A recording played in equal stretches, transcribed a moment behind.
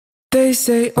They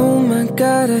say, oh my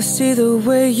God, I see the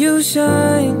way you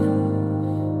shine.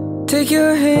 Take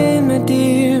your hand, my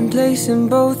dear, and place them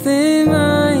both in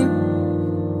mine.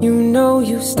 You know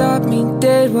you stopped me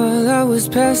dead while I was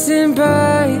passing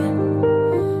by,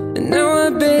 and now I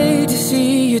beg to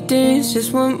see you dance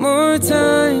just one more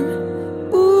time.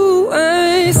 Ooh,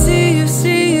 I see you,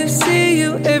 see you, see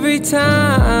you every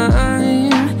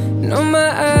time. And oh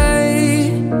my,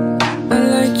 I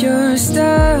like your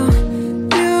style.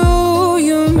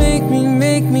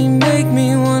 Make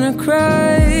me wanna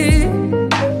cry.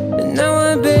 And now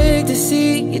I beg to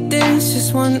see you dance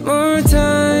just one more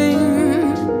time.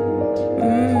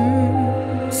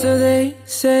 So they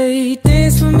say,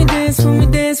 dance for me, dance for me,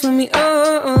 dance for me,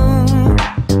 oh.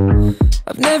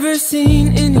 I've never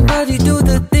seen anybody do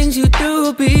the things you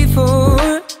do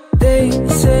before. They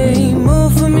say,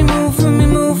 move for me, move for me,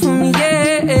 move for me,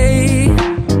 yeah.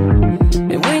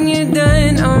 And when you're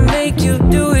done, I'll make you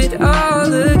do it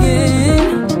all again.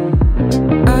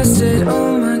 I said,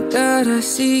 oh my God, I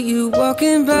see you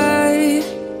walking by.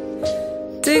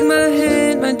 Take my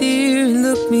hand, my dear, and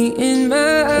look me in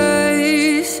my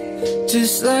eyes.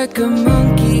 Just like a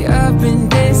monkey, I've been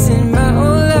dancing my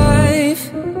whole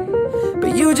life,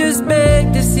 but you just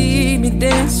beg to see me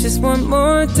dance just one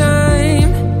more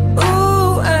time.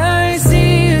 Ooh, I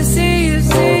see you, see you,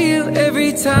 see you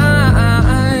every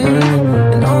time.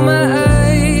 And oh my,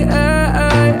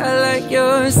 I like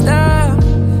your style.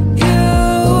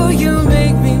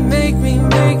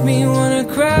 Make me wanna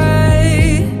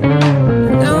cry.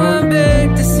 Now I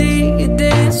beg to see you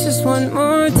dance just one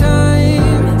more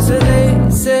time. So they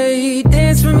say,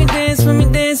 dance for me, dance for me,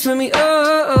 dance for me,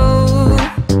 oh.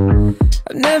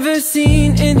 I've never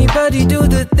seen anybody do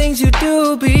the things you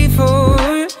do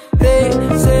before. They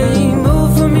say,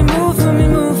 move for me, move for me,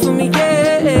 move for me,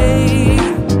 yeah.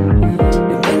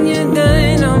 And when you're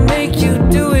done, I'll make you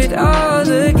do it all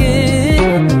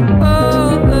again.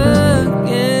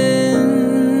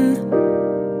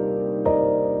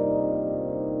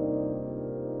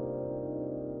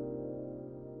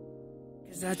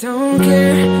 I don't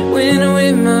care when I'm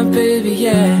with my baby,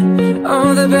 yeah.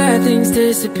 All the bad things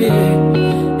disappear,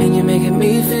 and you're making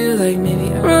me feel like maybe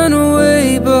I run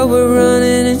away, but we're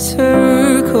running in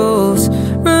circles.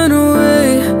 Run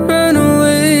away,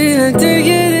 I dare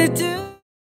get it too.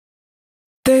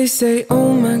 They say,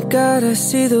 oh my God, I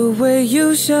see the way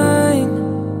you shine.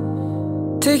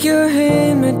 Take your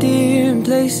hand, my dear, and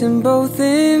place them both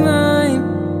in mine.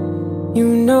 You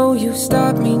know you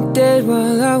stopped me dead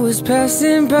while I was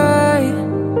passing by,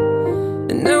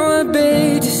 and now I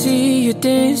beg to see you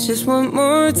dance just one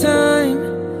more time.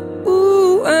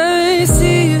 Ooh, I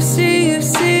see you, see you,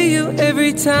 see you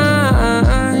every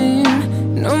time.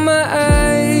 And oh my,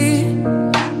 I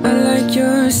like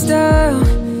your style.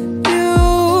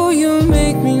 You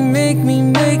make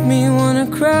me wanna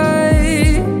cry.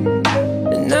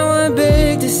 And now I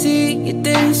beg to see you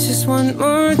dance just one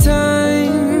more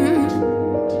time.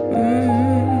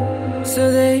 So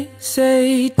they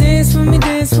say, dance for me,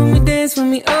 dance for me, dance for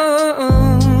me,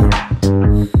 oh.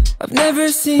 I've never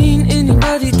seen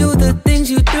anybody do the things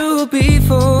you do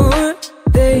before.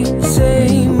 They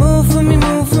say, move for me,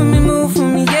 move for me, move for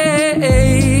me, yeah.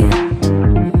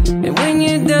 And when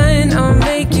you're done, I'll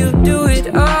make you do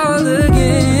it all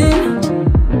again.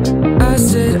 I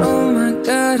said, oh my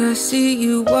God, I see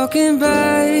you walking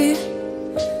by.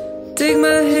 Take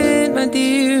my hand, my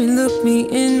dear, and look me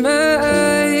in my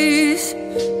eyes.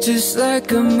 Just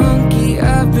like a monkey,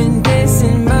 I've been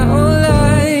dancing my whole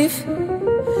life,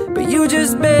 but you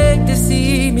just beg to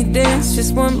see me dance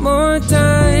just one more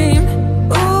time.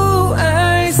 Ooh,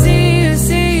 I see you,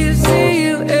 see you, see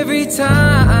you every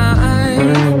time.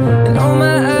 And oh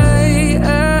my,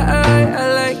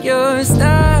 I like your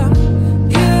style.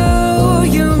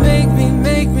 You make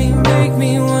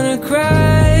me wanna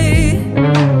cry.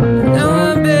 Now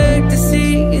I beg to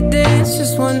see you dance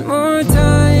just one more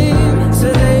time.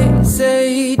 So they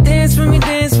say, dance for me,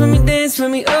 dance for me, dance for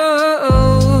me,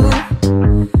 oh.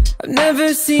 I've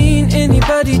never seen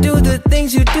anybody do the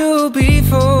things you do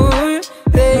before.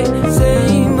 They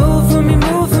say, move for me,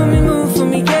 move for me, move for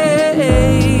me, yeah.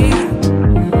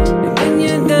 And when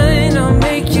you're done, I'll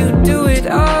make you do it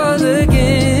all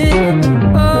again,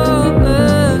 all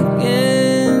again.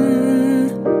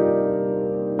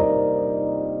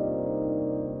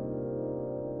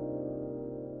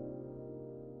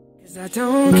 I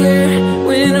don't care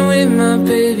when I'm with my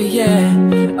baby,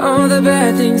 yeah. All the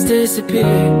bad things disappear,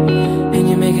 and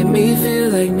you're making me feel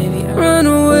like maybe I run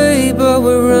away, but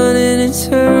we're running in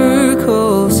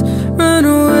circles. Run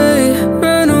away,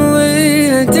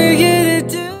 I dare get it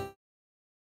too.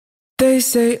 They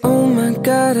say, oh my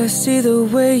God, I see the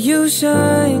way you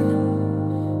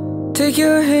shine. Take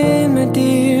your hand, my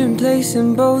dear, and place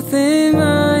them both in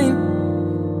mine.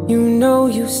 You know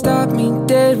you stopped me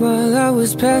dead while I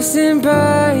was passing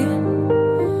by,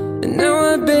 and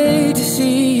now I beg to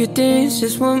see you dance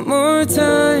just one more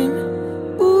time.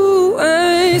 Ooh,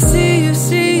 I see you,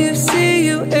 see you, see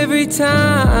you every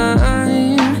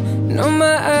time. And oh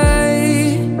my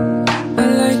eye, I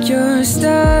like your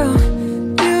style.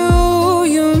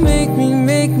 You make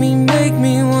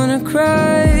me wanna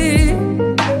cry.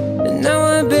 And now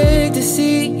I beg to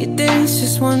see you dance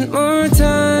just one more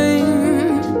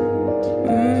time.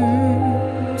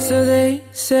 So they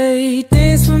say,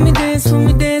 dance for me, dance for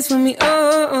me, dance for me,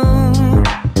 oh.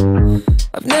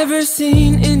 I've never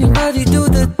seen anybody do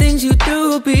the things you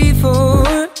do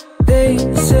before. They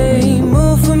say,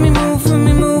 move for me, move for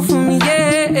me, move for me,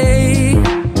 yeah.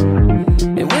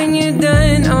 And when you're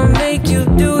done, I'll make you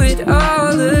do it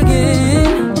all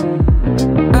again.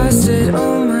 I said,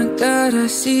 oh my God, I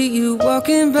see you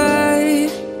walking by.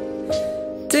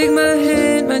 Take my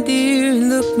hand, my dear, and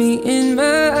look me in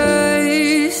my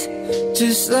eyes.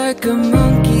 Just like a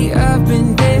monkey, I've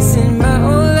been dancing my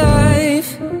whole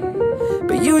life,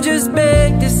 but you just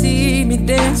beg to see me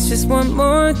dance just one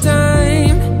more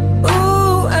time.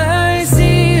 Ooh, I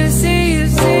see you, see you,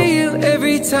 see you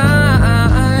every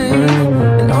time.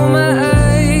 And oh my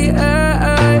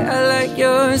I like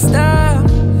your style.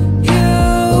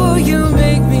 You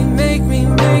make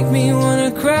me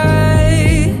wanna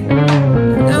cry.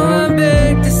 Now I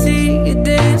beg to see you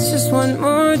dance just one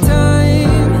more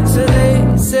time. So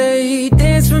they say,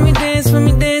 dance for me, dance for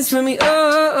me, dance for me,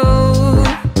 oh.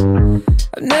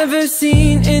 I've never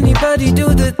seen anybody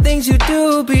do the things you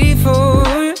do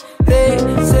before. They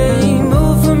say,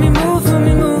 move for me, move for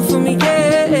me, move for me,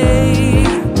 yeah.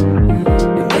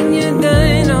 And when you're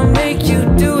done, I'll make you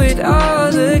do it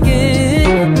all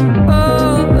again,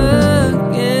 all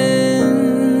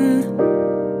again.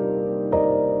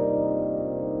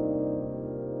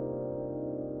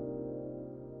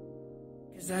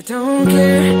 Cause I don't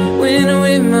care when I'm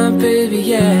with my baby,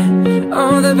 yeah.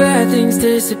 All the bad things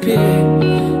disappear,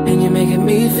 and you're making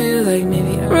me feel like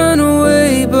maybe I run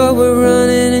away, but we're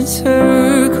running in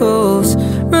circles.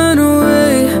 Run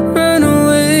away,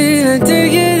 I dare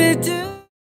get it too.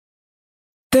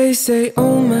 They say,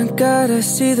 oh my God, I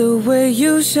see the way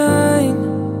you shine.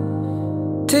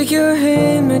 Take your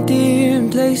hand, my dear, and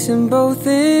place them both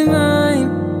in mine.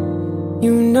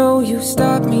 You know you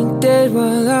stopped me dead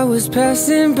while I was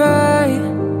passing by,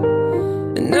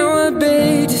 and now I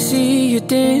beg to see you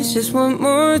dance just one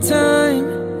more time.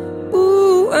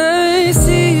 Ooh, I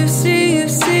see you, see you,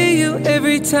 see you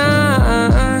every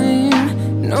time.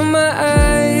 And oh my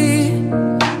I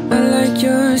like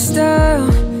your style.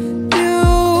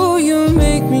 You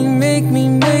make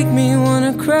me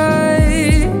wanna cry.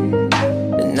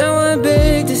 And now I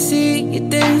beg to see you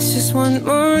dance just one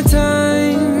more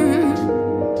time.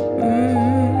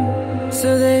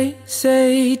 So they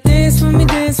say, dance for me,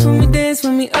 dance for me, dance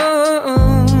for me,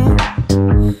 oh.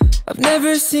 I've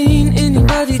never seen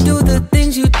anybody do the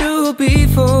things you do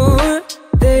before.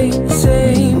 They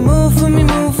say, move for me,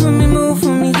 move for me, move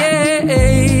for me, yeah.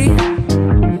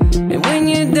 And when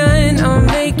you're done, I'll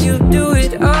make you do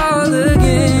it all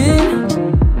again.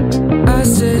 I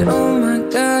said, oh my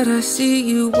God, I see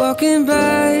you walking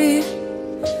by.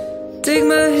 Take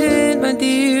my hand, my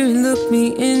dear, and look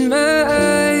me in my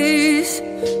eyes.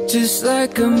 Just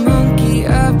like a monkey,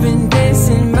 I've been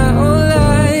dancing my whole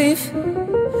life,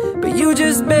 but you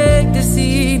just beg to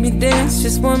see me dance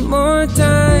just one more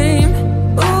time.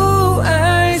 Ooh,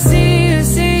 I see you,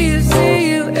 see you,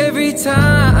 see you every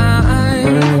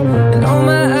time. And oh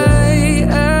my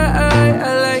I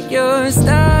like your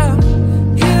style.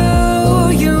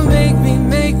 You make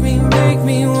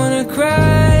me wanna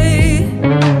cry.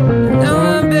 Now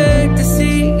I beg to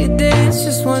see you dance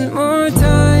just one more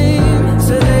time.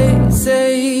 So they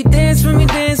say, dance for me,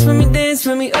 dance for me, dance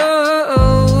for me,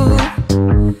 oh.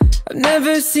 I've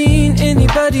never seen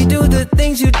anybody do the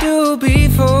things you do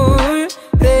before.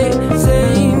 They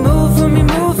say, move for me,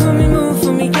 move for me, move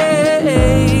for me, yeah.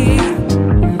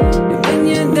 And when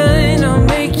you're done, I'll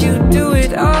make you do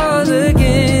it all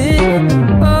again,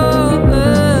 all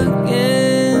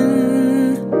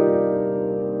again.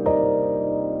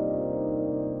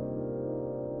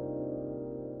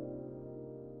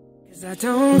 Cause I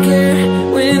don't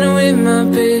care when I'm with my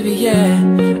baby, yeah.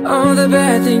 All the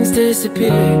bad things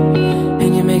disappear,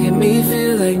 and you're making me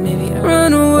feel like maybe I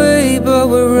run away, but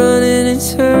we're running in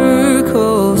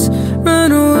circles.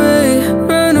 Run away,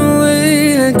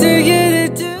 I dare get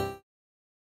it too.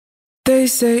 They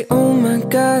say, oh my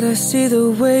God, I see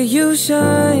the way you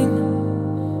shine.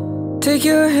 Take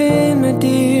your hand, my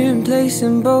dear, and place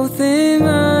them both in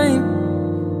mine.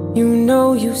 You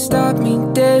know you stopped me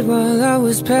dead while I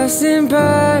was passing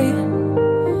by.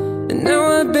 And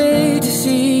now I beg to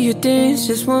see you dance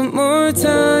just one more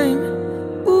time.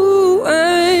 Ooh,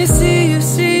 I see you,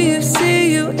 see you,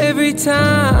 see you every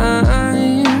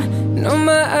time. And oh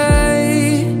my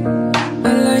eye,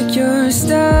 I like your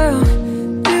style.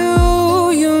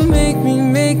 You make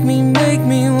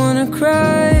me wanna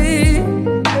cry.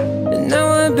 And now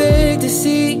I beg to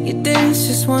see you dance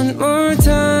just one more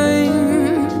time.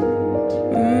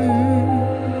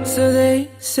 So they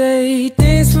say,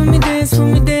 dance for me, dance for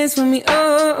me, dance for me,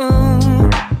 oh.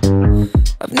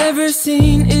 I've never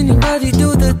seen anybody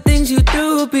do the things you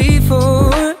do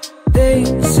before. They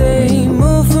say,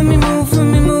 move for me, move for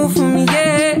me, move for me,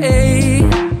 yeah.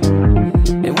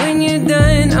 And when you're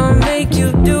done, I'll make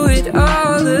you do it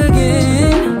all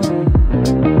again.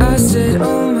 I said,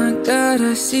 oh my God,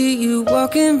 I see you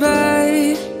walking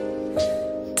by.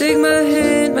 Take my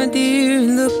hand, my dear,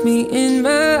 and look me in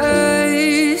my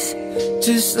eyes.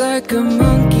 Just like a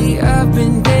monkey, I've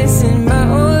been dancing my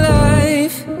whole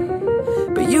life.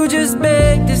 But you just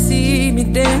beg to see me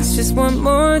dance just one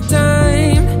more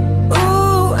time.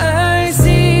 Ooh, I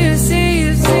see you, see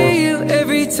you, see you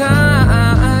every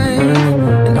time.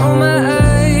 And oh my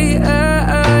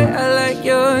I like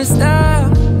your style.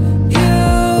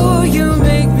 You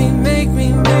make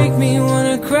me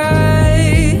wanna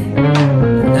cry.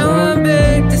 Now I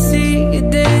beg to see you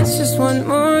dance just one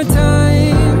more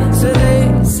time. So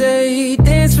they say,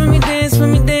 dance for me, dance for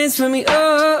me, dance for me,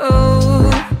 oh.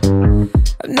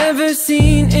 I've never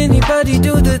seen anybody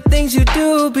do the things you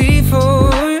do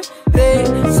before. They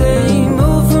say,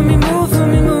 move for me, move for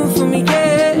me, move for me,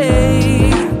 yeah.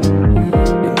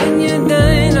 And when you're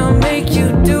done, I'll make you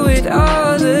do it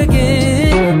all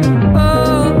again,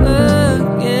 all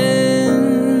again.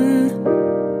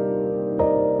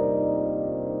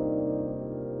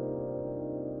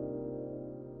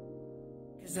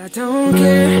 'Cause I don't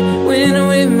care when I'm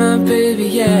with my baby,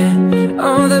 yeah.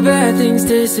 All the bad things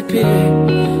disappear.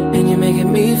 And you're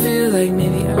making me feel like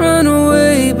maybe I run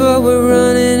away, but we're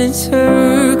running in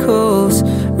circles.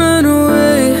 Run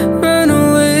away,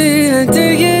 I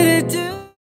dare get it do.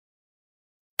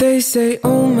 They say,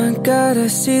 oh my God, I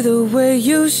see the way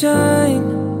you shine.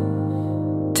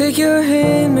 Take your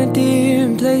hand, my dear,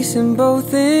 and place them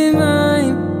both in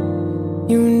mine.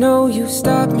 You know you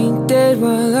stopped me dead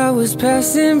while I was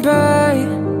passing by.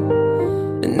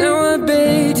 And now I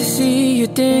beg to see you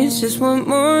dance just one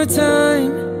more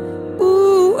time.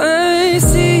 Ooh, I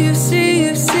see you, see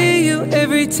you, see you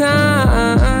every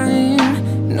time.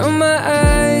 And oh my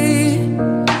eye,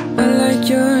 I like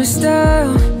your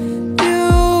style.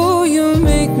 You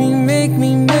make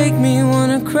me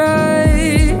wanna cry.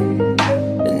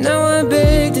 And now I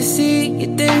beg to see you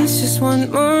dance just one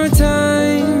more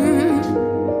time.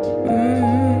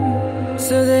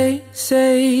 So they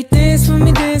say, dance for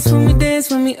me, dance for me, dance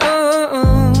for me,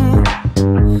 oh.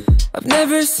 I've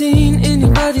never seen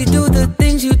anybody do the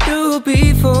things you do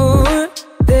before.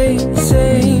 They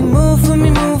say, move for me,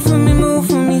 move for me, move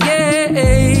for me, yeah.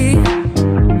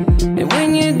 And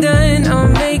when you're done, I'll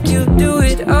make you do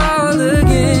it all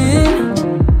again.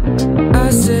 I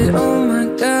said, oh my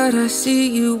God, I see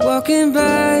you walking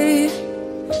by.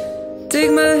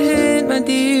 Take my hand, my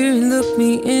dear, and look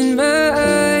me in my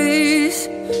eyes.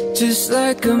 Just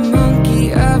like a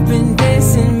monkey, I've been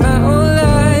dancing my whole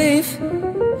life.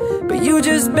 But you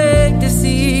just beg to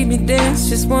see me dance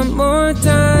just one more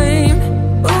time.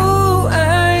 Ooh,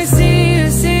 I see you,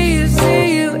 see you,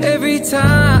 see you every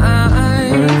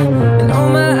time. And oh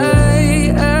my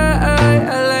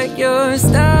I like your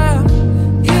style.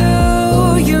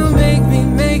 You make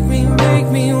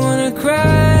me wanna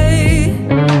cry.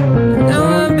 Now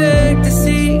I beg to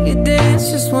see you dance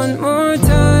just one more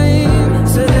time.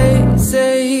 So they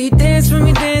say, dance for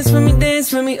me, dance for me, dance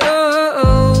for me,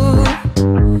 oh.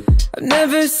 I've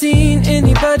never seen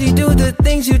anybody do the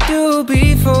things you do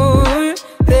before.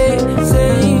 They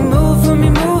say, move for me,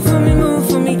 move for me, move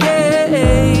for me, yeah.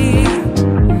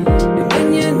 And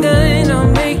when you're done,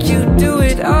 I'll make you do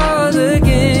it all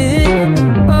again,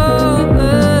 all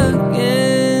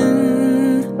again.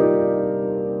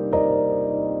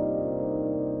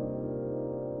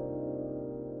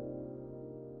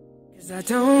 'Cause I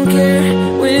don't care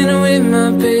when I'm with my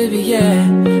baby, yeah.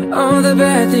 All the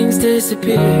bad things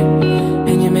disappear.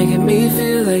 And you're making me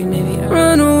feel like maybe I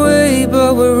run away,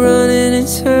 but we're running in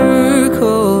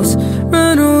circles.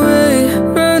 Run away,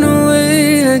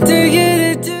 I dare get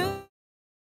it do.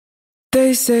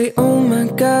 They say, oh my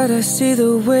God, I see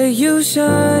the way you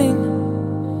shine.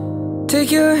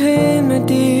 Take your hand, my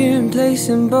dear, and place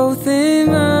them both in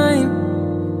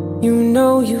mine. You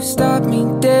know you stopped me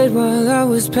dead while I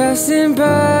was passing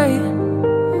by,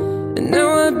 and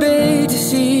now I beg to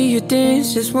see you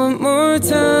dance just one more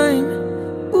time.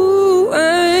 Ooh,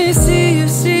 I see you,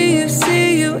 see you,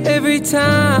 see you every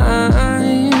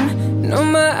time. And oh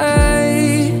my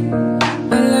eye,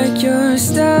 I like your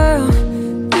style.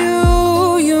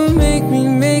 You make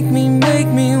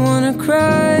me wanna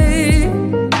cry.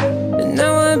 And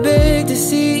now I beg to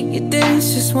see you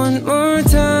dance just one more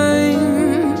time.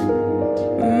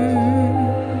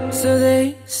 So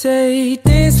they say,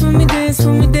 dance for me, dance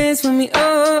for me, dance for me,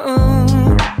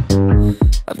 oh.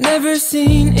 I've never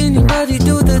seen anybody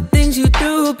do the things you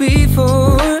do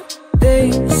before.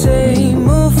 They say,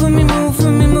 move for me, move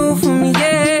for me, move for me,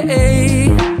 yeah.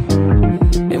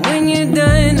 And when you're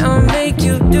done, I'll make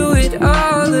you do it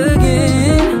all again.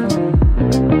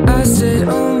 I said,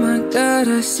 oh my God,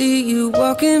 I see you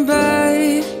walking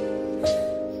by.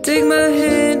 Take my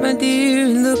hand, my dear,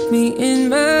 and look me in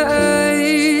my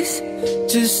eyes.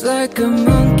 Just like a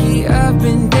monkey, I've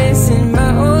been dancing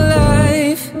my whole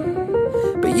life,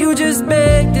 but you just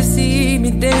beg to see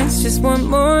me dance just one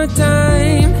more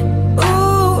time.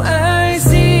 Ooh, I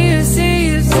see you, see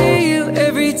you, see you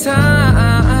every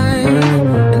time.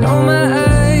 And oh my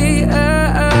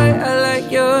I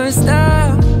like your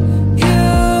style.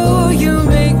 You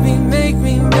make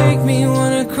me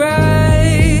wanna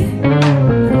cry.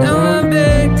 Now I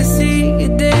beg to see you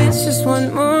dance just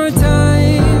one more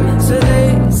time. So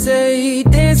they say,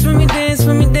 dance for me, dance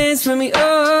for me, dance for me,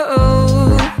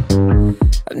 oh.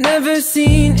 I've never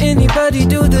seen anybody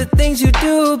do the things you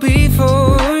do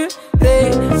before.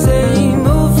 They say,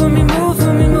 move for me, move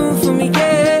for me, move for me,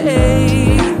 yeah.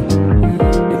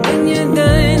 And when you're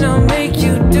done, I'll make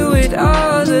you do it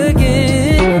all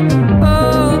again,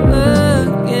 all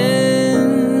again.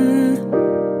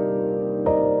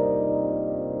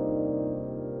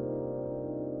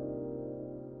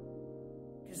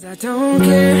 Cause I don't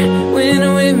care when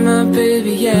I'm with my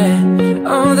baby, yeah.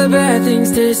 All the bad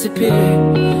things disappear,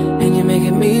 and you're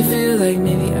making me feel like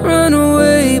maybe I run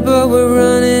away, but we're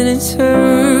running in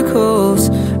circles.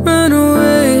 Run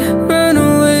away,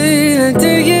 I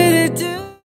dare you to do.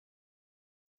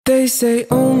 They say,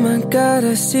 oh my God,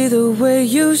 I see the way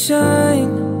you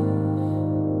shine.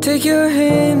 Take your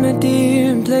hand, my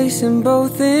dear, and place them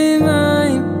both in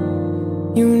mine.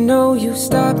 You know you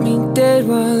stopped me dead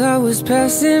while I was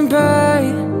passing by,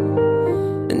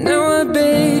 and now I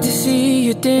beg to see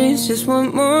you dance just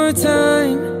one more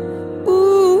time.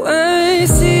 Ooh, I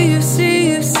see you,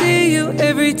 see you, see you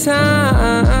every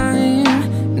time.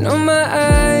 And oh my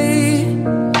I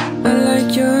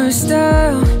like your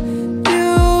style.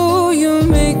 You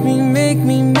make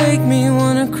me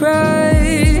wanna cry.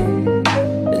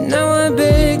 And now I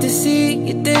beg to see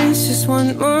you dance just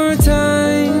one more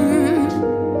time.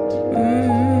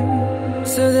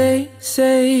 So they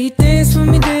say, dance for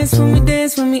me, dance for me,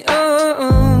 dance for me,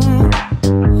 oh.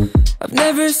 I've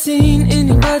never seen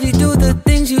anybody do the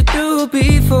things you do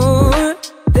before.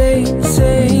 They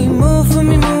say, move for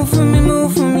me, move for me,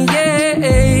 move for me, yeah.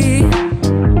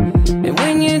 And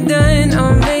when you're done,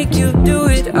 I'll make you do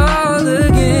it all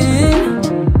again.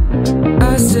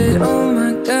 I said, oh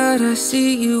my God, I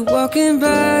see you walking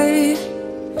by.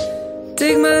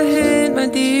 Take my hand, my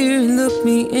dear, and look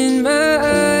me in my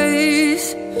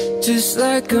eyes. Just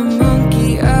like a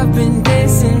monkey, I've been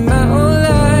dancing my whole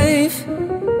life,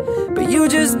 but you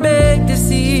just beg to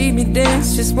see me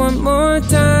dance just one more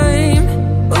time.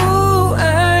 Ooh,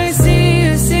 I see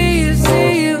you, see you,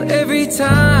 see you every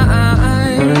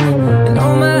time. And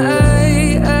oh my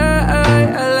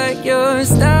I like your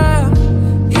style.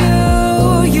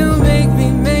 You make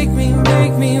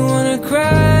me wanna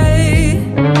cry.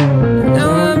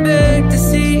 Now I beg to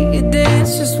see you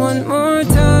dance just one more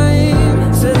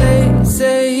time. So they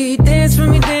say, dance for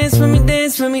me, dance for me,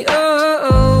 dance for me,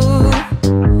 oh.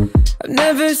 I've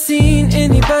never seen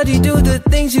anybody do the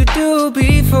things you do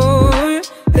before.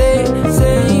 They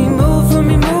say, move for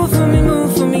me, move for me,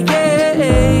 move for me, yeah.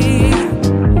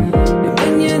 And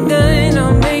when you're done,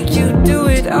 I'll make you do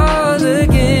it all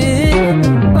again,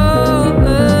 all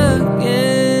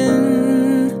again.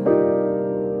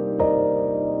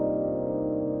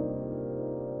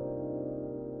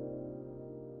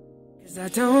 Cause I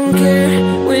don't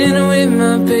care when I'm with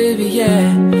my baby,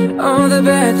 yeah. All the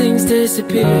bad things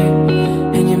disappear,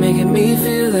 and you're making me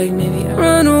feel like maybe I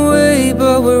run away,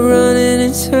 but we're running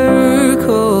in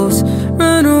circles.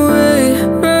 Run away,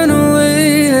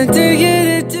 I dare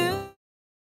you to do.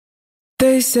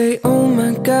 They say, oh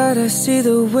my God, I see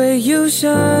the way you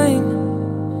shine.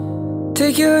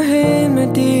 Take your hand, my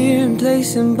dear, and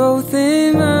place them both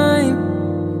in mine.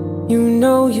 You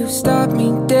know you stopped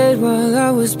me dead while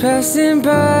I was passing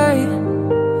by,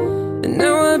 and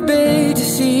now I beg to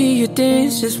see you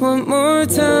dance just one more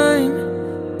time.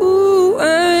 Ooh,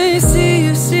 I see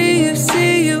you, see you,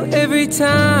 see you every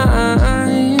time.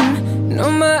 And oh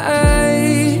my,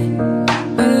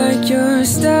 I like your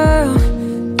style.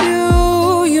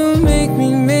 You make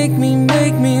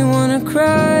me wanna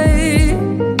cry.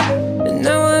 And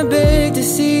now I beg to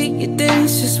see you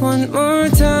dance just one more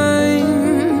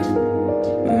time.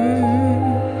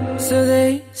 So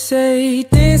they say,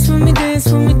 dance with me, dance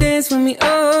with me, dance with me,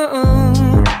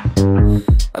 oh.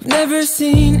 I've never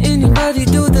seen anybody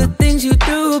do the things you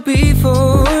do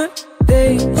before.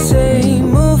 They say,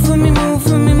 move for me, move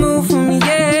for me, move for me,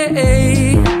 yeah.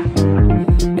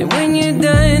 And when you're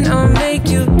done, I'll make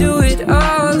you do it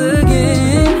all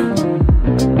again.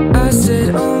 I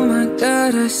said, oh my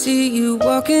God, I see you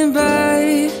walking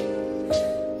by.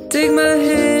 Take my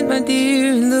hand, my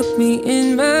dear, and look me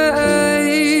in my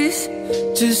eyes.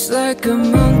 Just like a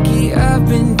monkey, I've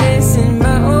been dancing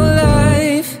my whole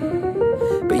life,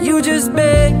 but you just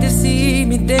beg to see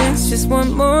me dance just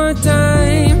one more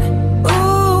time.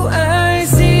 Ooh, I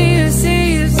see you,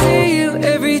 see you, see you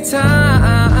every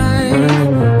time.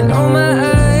 And oh my,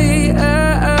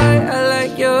 I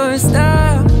like your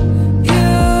style.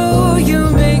 You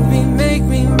make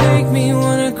me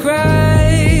wanna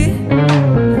cry.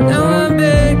 Now I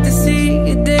beg to see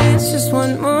you dance just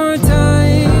one more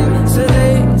time. So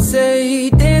they say,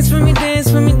 dance for me, dance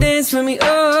for me, dance for me,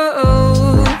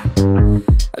 oh.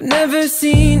 I've never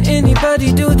seen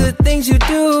anybody do the things you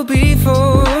do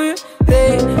before.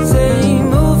 They say,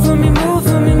 move for me, move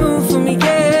for me, move for me,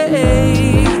 yeah.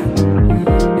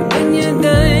 And when you're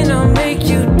done, I'll make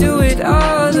you do it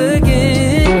all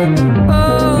again,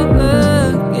 all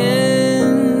again.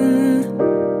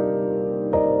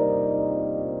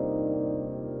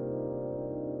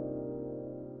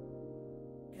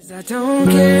 'Cause I don't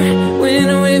care when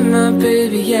I'm with my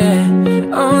baby, yeah.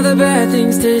 All the bad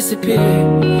things disappear,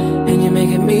 and you're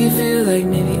making me feel like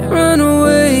maybe I run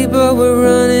away, but we're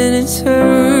running in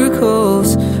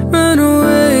circles. Run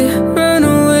away,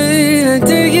 I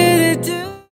dare get it too.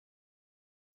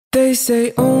 They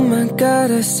say, oh my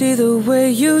God, I see the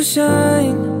way you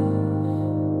shine.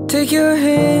 Take your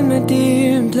hand, my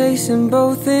dear, and place them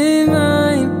both in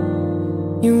mine.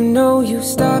 You know you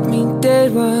stopped me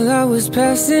dead while I was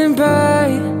passing by,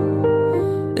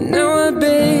 and now I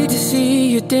beg to see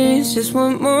you dance just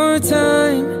one more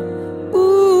time.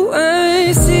 Ooh,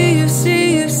 I see you,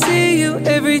 see you, see you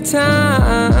every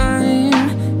time.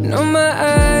 And oh my,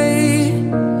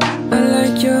 I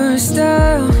like your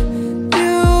style.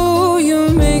 You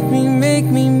make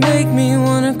me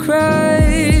wanna cry.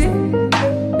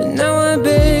 And now I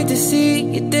beg to see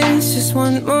you dance just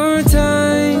one more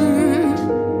time.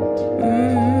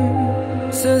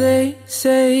 So they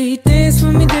say, dance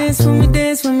with me, dance with me,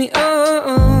 dance with me,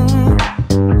 oh.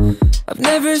 I've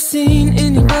never seen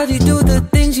anybody do the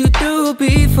things you do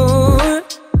before.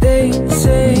 They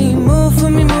say, move for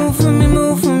me, move for me,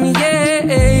 move for me, yeah.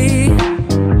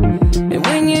 And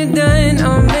when you're done,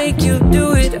 I'll make you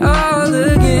do it all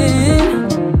again.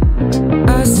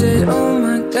 I said, oh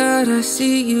my God, I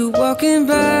see you walking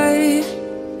by.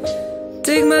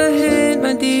 Take my hand,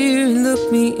 my dear, and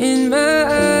look me in my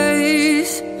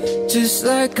eyes. Just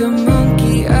like a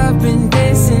monkey, I've been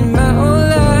dancing my whole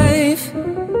life,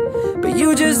 but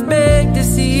you just beg to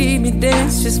see me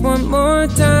dance just one more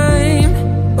time.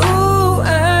 Ooh,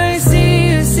 I see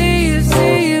you, see you,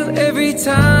 see you every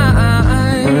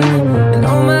time. And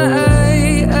oh my,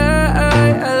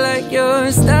 I like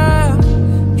your style.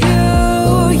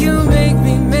 You make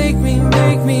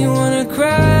me wanna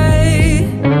cry.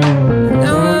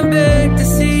 Now I beg to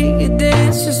see you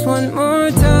dance just one more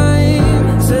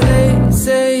time. So they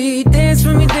say, dance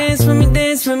for me, dance for me,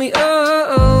 dance for me,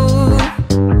 oh.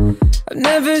 I've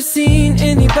never seen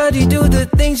anybody do the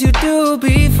things you do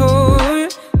before.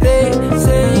 They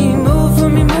say, move for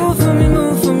me, move for me,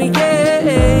 move for me, yeah.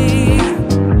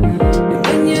 And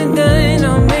when you're done,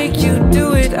 I'll make you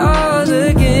do it all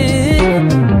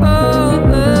again, all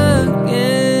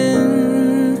again.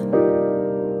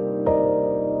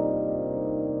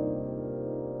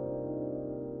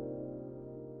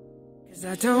 'Cause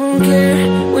I don't care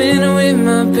when I'm with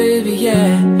my baby,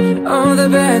 yeah. All the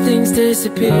bad things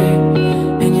disappear,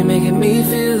 and you're making me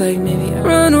feel like maybe I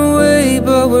run away,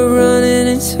 but we're running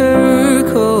in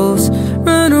circles.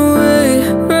 Run away,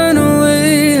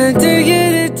 I dare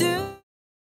get it too.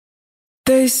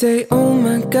 They say, oh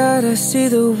my God, I see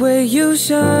the way you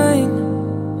shine.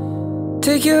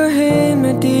 Take your hand,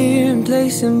 my dear, and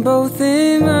place them both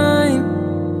in mine.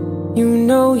 You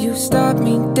know you stopped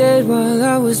me dead while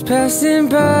I was passing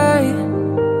by,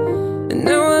 and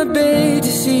now I beg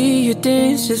to see you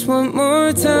dance just one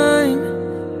more time.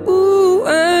 Ooh,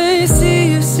 I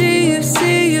see you, see you,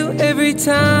 see you every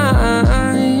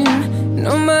time. And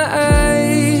oh my,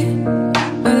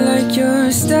 I like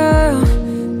your style.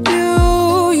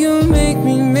 You make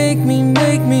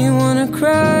me wanna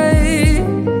cry.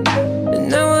 And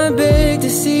now I beg to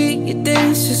see you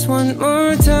dance just one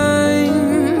more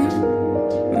time.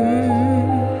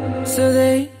 So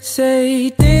they say,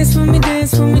 dance for me,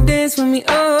 dance for me, dance for me,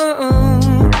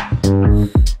 oh.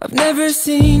 I've never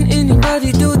seen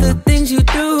anybody do the things you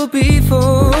do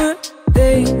before.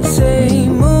 They say,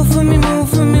 move for me, move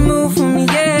for me, move for me,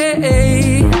 yeah.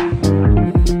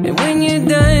 And when you're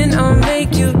done, I'll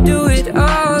make you do it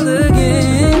all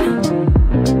again.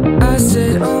 I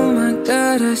said, oh my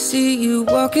God, I see you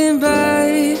walking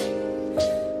by.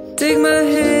 Take my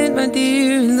hand, my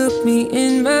dear, and look me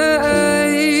in my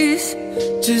eyes.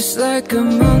 Just like a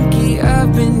monkey,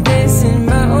 I've been dancing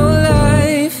my whole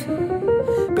life,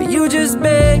 but you just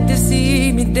beg to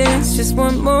see me dance just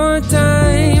one more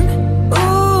time.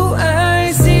 Ooh,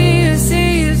 I see you,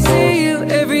 see you, see you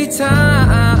every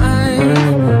time.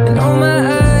 And oh my,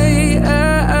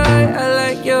 I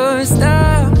like your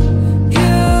style.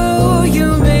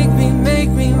 You make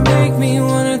me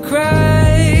wanna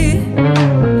cry.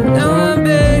 Now I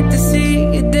beg to see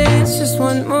you dance just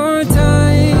one more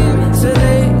time. So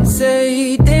they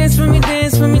say, dance for me,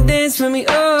 dance for me, dance for me,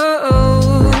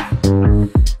 oh.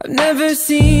 I've never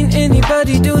seen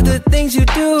anybody do the things you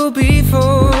do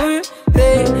before.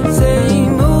 They say,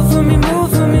 move for me,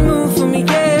 move for me, move for me,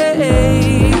 yeah.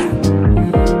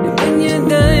 And when you're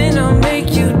done, I'll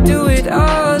make you do it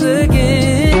all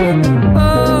again,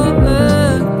 all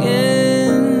again.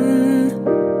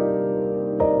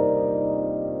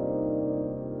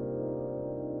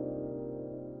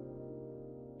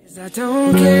 'Cause I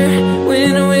don't care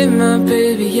when I'm with my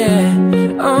baby, yeah.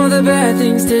 All the bad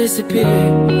things disappear,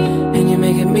 and you're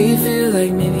making me feel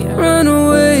like maybe I run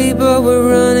away, but we're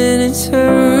running in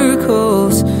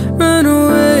circles. Run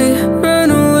away,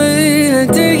 I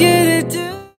dare get it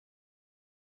too.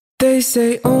 They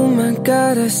say, oh my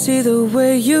God, I see the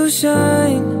way you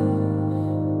shine.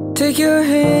 Take your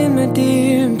hand, my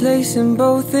dear, and place them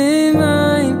both in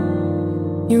mine.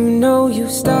 You know you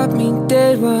stopped me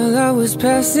dead while I was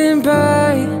passing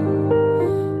by,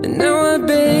 and now I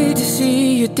beg to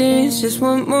see you dance just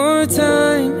one more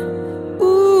time.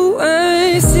 Ooh,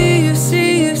 I see you,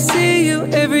 see you, see you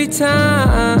every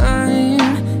time.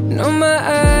 And oh my,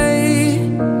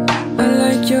 I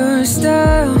like your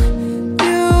style.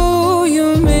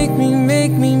 You make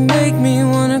me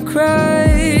wanna cry.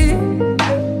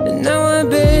 And now I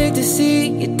beg to see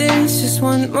you dance just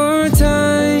one more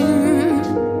time.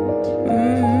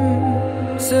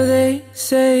 So they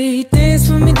say, dance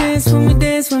for me, dance for me,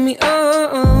 dance for me,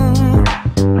 oh.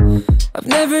 I've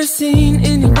never seen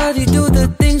anybody do the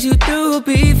things you do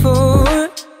before.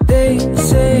 They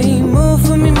say, move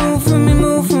for me, move for me,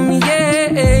 move for me, yeah.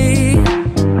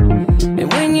 And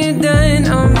when you're done,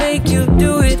 I'll make you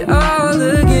do it all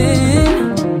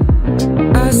again.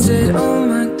 I said, oh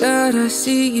my God, I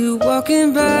see you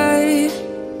walking by.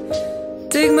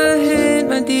 Take my hand,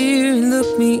 my dear, and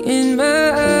look me in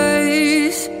my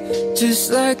eyes.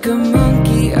 Just like a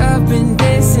monkey, I've been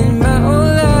dancing my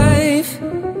whole life,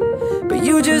 but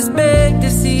you just beg to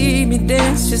see me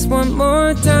dance just one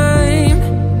more time.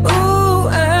 Ooh,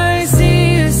 I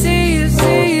see you, see you,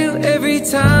 see you every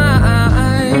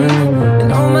time.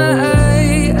 And oh my,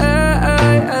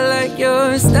 I like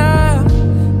your style.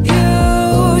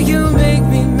 You make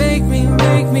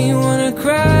me wanna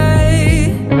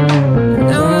cry.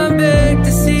 Now I beg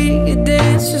to see you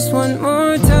dance just one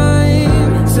more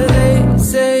time. So they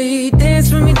say, dance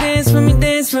for me, dance for me,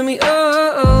 dance for me,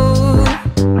 oh.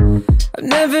 I've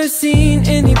never seen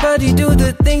anybody do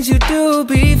the things you do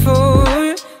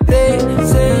before. They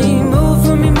say, move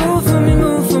for me, move for me,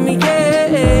 move for me, yeah.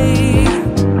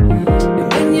 And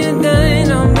when you're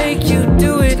done, I'll make you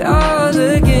do it all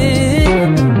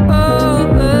again, all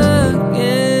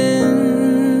again.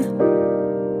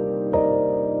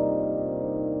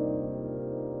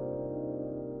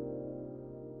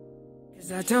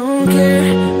 'Cause I don't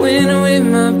care when I'm with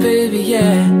my baby,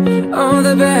 yeah. All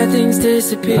the bad things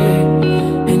disappear,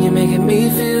 and you're making me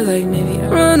feel like maybe I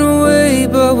run away,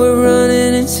 but we're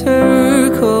running in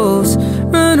circles.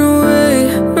 Run away,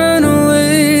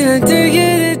 I dare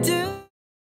get it too.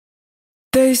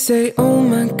 They say, oh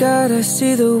my God, I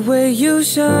see the way you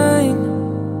shine.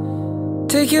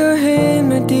 Take your hand,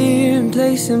 my dear, and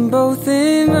place them both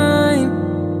in mine.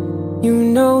 You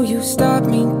know you stopped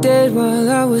me dead while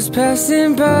I was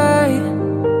passing by.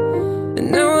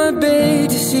 And now I beg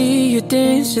to see you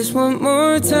dance just one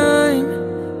more time.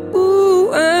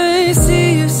 Ooh, I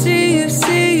see you, see you,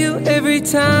 see you every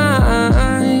time.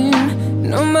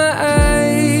 And oh my,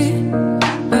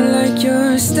 I like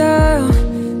your style.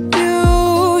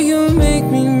 You make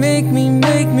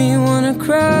me wanna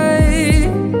cry.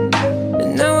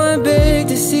 And now I beg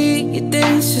to see you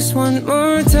dance just one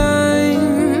more time.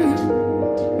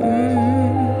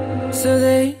 So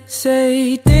they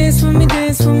say, dance with me,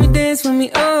 dance with me, dance with me,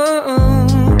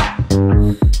 oh.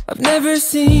 I've never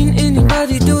seen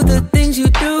anybody do the things you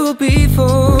do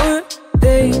before.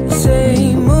 They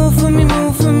say, move for me,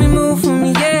 move for me, move for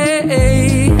me, yeah.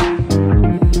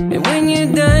 And when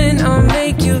you're done, I'll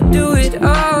make you do it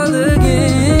all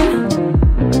again.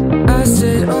 I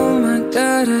said, oh my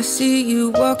God, I see you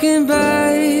walking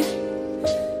by.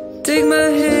 Take my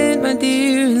hand, my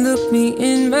dear, and look me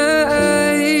in my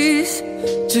eyes.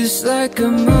 Just like a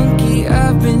monkey,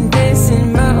 I've been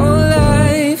dancing my whole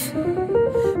life.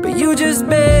 But you just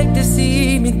beg to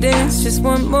see me dance just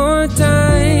one more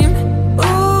time.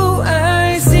 Ooh,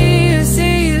 I see you,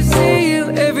 see you, see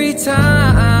you every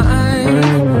time.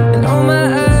 And oh my,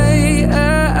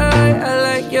 I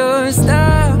like your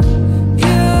style.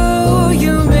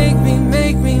 You make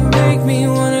me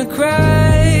wanna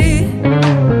cry.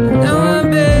 Now I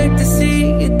beg to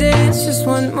see you dance just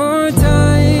one more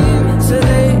time. So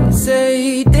they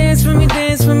say, dance for me,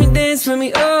 dance for me, dance for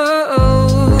me,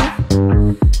 oh.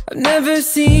 I've never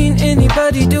seen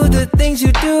anybody do the things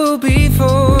you do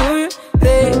before.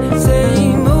 They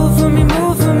say, move for me,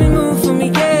 move for me, move for me,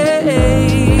 yeah.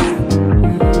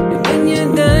 And when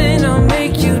you're done, I'll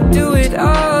make you do it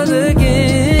all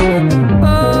again,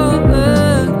 all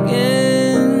again.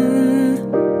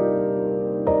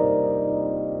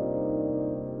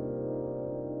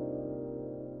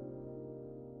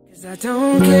 'Cause I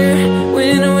don't care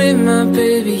when I'm with my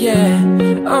baby, yeah.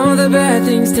 All the bad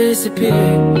things disappear.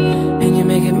 And you're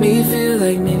making me feel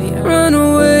like maybe I run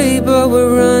away, but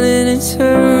we're running in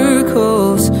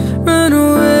circles. Run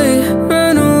away,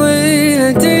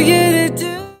 I dare get it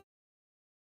too.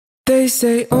 They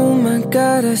say, oh my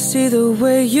God, I see the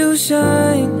way you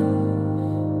shine.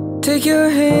 Take your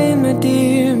hand, my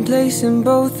dear, and place them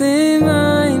both in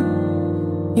mine.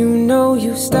 You know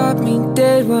you stopped me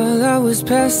dead while I was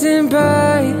passing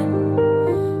by.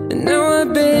 And now I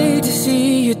beg to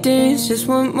see you dance just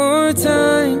one more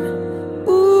time.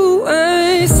 Ooh,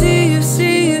 I see you,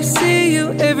 see you, see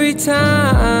you every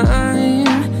time.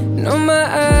 And oh my,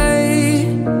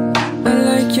 I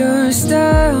like your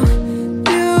style.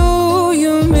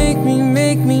 You make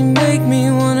me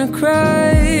wanna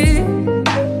cry.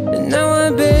 And now I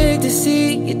beg to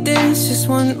see you dance just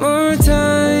one more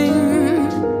time.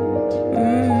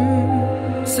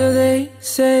 So they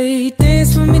say,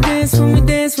 dance with me, dance with me,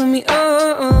 dance with me,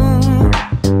 oh.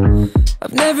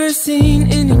 I've never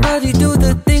seen anybody do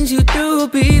the things you do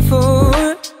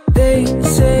before. They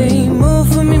say, move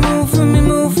for me, move for me,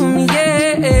 move for me,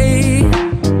 yeah.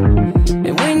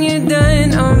 And when you're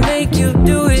done, I'll make you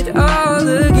do it all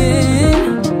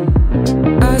again.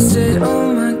 I said,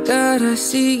 oh my God, I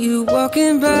see you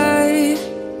walking by.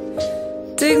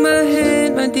 Take my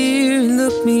hand, my dear, and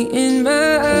look me in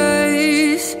my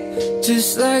eyes.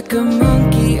 Just like a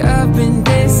monkey, I've been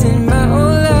dancing my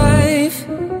whole life.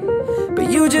 But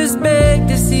you just beg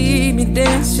to see me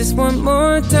dance just one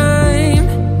more time.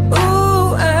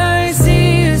 Ooh, I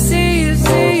see you, see you,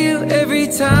 see you every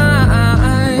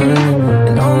time.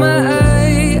 And oh my,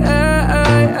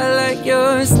 I like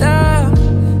your style.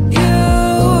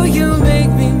 You make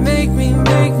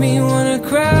me wanna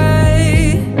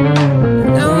cry.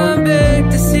 Now I beg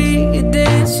to see you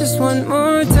dance just one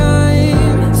more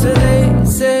time. So they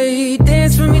say,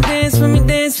 dance for me, dance for me,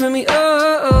 dance for me,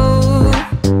 oh.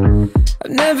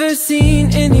 I've never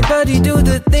seen anybody do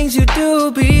the things you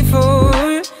do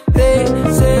before. They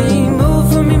say,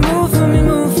 move for me, move for me,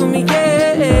 move for me,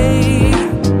 yeah.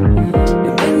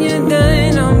 And when you're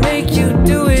done, I'll make you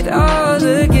do it all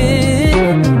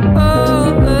again, all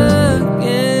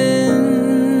again.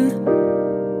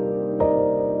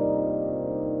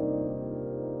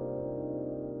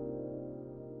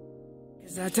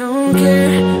 'Cause I don't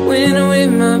care when I'm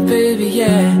with my baby,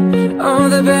 yeah. All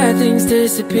the bad things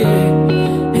disappear.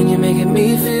 And you're making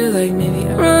me feel like maybe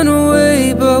I run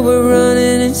away, but we're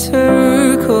running in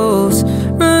circles.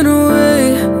 Run away,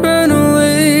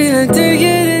 I dare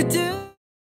get it too.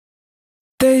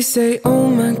 They say, oh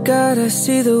my God, I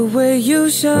see the way you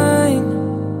shine.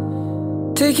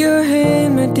 Take your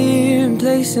hand, my dear, and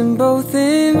place them both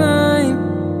in mine.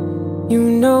 You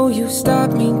know you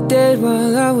stopped me dead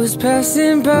while I was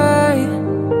passing by,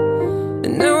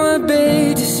 and now I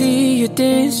beg to see you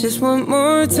dance just one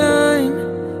more time.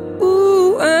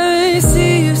 Ooh, I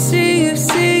see you, see you,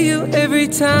 see you every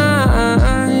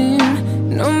time.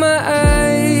 And oh my,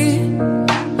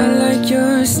 I like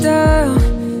your style.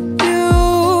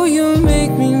 You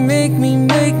make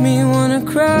me wanna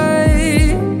cry.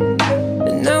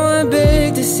 And now I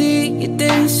beg to see you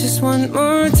dance just one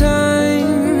more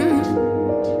time.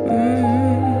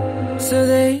 So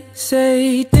they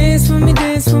say, dance for me,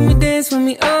 dance for me, dance for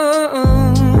me,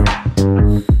 oh.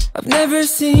 I've never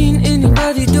seen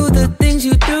anybody do the things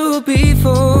you do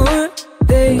before.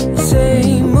 They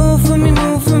say, move for me,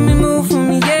 move for me, move for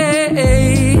me, yeah.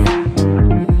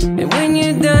 And when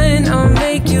you're done, I'll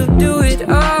make you do it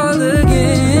all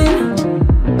again.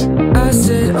 I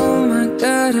said, oh my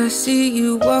God, I see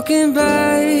you walking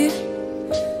by.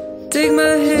 Take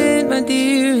my hand, my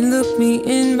dear, and look me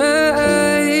in my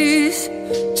eyes.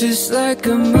 Just like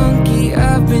a monkey,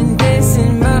 I've been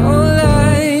dancing my whole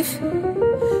life,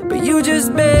 but you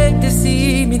just beg to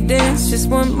see me dance just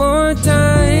one more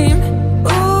time.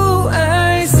 Ooh,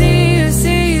 I see you,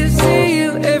 see you, see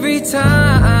you every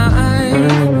time.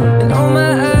 And oh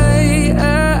my,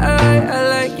 I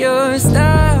like your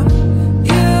style.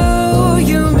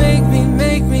 You make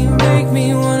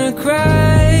me wanna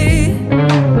cry.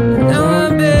 Now I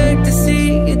beg to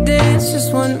see you dance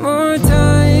just one more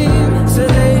time. So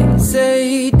they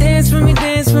say, dance for me,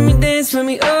 dance for me, dance for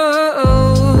me,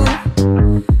 oh.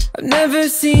 I've never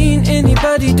seen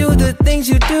anybody do the things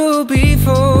you do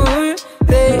before.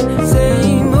 They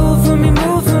say, move for me,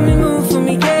 move for me, move for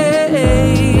me, yeah.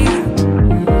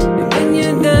 And when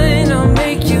you're done, I'll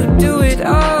make you do it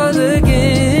all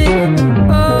again,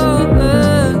 all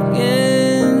again.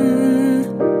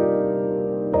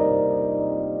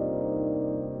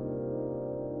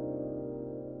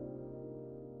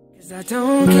 Cause I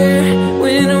don't care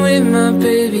when I'm with my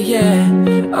baby, yeah.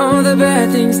 All the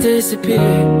bad things disappear,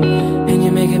 and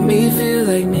you're making me feel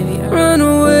like maybe I run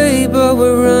away, but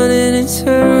we're running in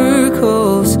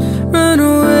circles. Run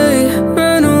away,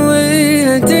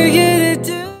 I dare get it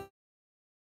too.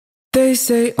 They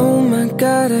say, oh my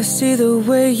God, I see the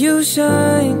way you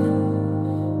shine.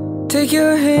 Take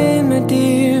your hand, my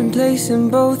dear, and place them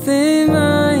both in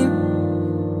mine.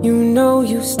 You know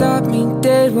you stopped me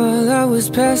dead while I was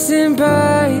passing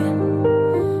by,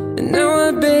 and now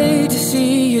I beg to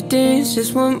see you dance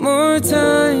just one more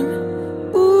time.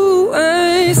 Ooh,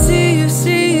 I see you,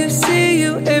 see you, see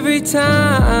you every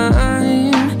time.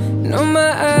 And oh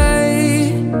my,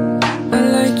 I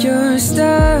like your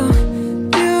style.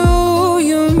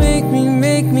 You make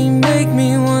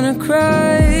me wanna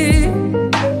cry.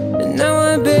 And now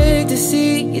I beg to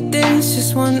see you dance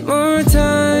just one more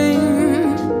time.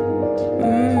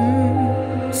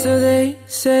 So they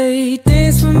say,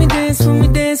 dance for me, dance for me,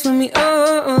 dance for me,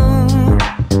 oh.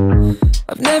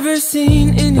 I've never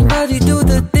seen anybody do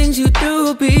the things you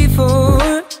do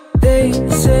before. They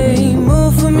say,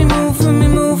 move for me, move for me,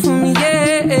 move for me,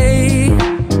 yeah.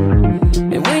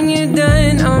 And when you're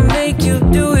done, I'll make you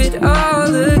do it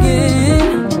all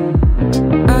again.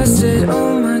 I said,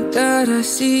 oh my God, I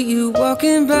see you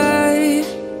walking by.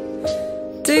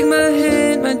 Take my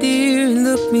hand, my dear, and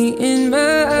look me in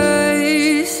my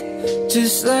eyes.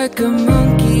 Just like a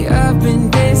monkey, I've been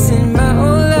dancing my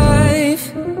whole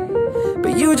life,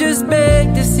 but you just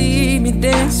beg to see me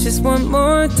dance just one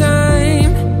more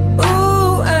time.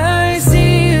 Ooh, I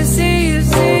see you, see you,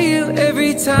 see you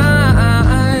every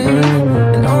time.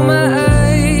 And oh my,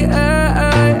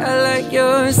 I like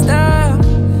your style.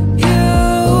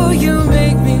 You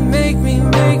make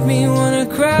me wanna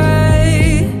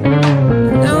cry.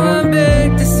 Now I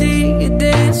beg to see you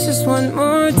dance just one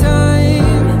more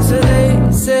time. So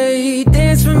they say,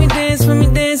 dance for me, dance for me,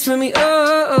 dance for me,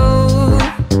 oh.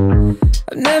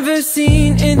 I've never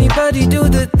seen anybody do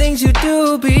the things you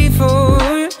do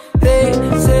before. They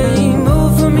say,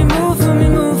 move for me, move for me,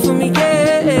 move for me,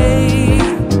 yeah.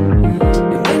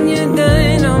 And when you're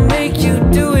done, I'll make you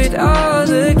do it all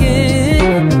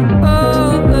again,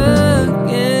 all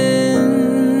again.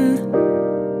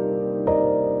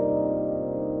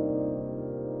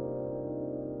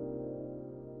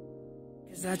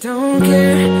 Cause I don't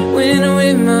care when I'm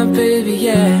with my baby,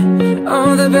 yeah.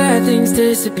 All the bad things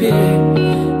disappear,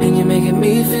 and you're making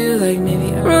me feel like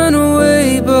maybe I run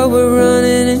away, but we're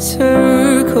running in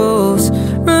circles.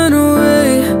 Run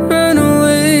away,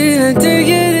 I dare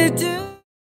get it too.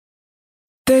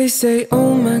 They say,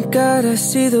 oh my God, I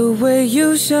see the way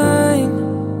you shine.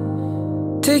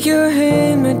 Take your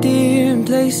hand, my dear, and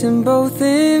place them both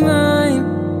in mine.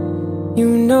 You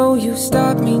know you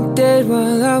stopped me dead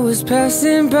while I was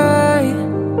passing by,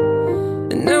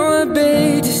 and now I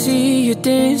beg to see you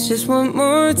dance just one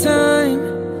more time.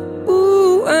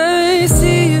 Ooh, I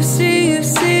see you, see you,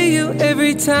 see you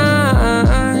every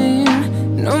time.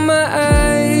 And oh my,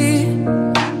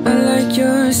 I like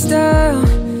your style.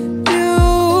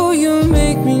 You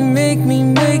make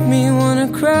me wanna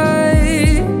cry.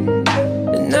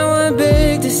 And now I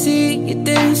beg to see you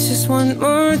dance just one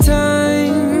more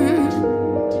time.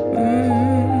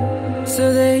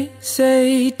 So they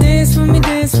say, dance for me,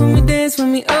 dance for me, dance for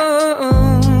me,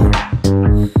 oh.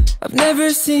 I've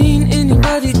never seen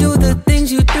anybody do the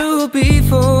things you do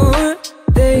before.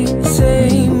 They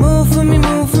say, move for me,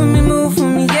 move for me, move for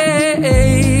me, yeah.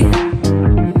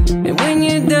 And when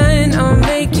you're done, I'll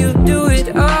make you do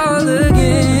it all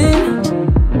again.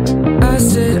 I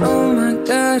said, oh my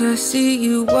God, I see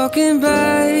you walking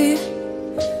by.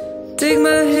 Take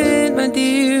my hand, my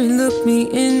dear, and look me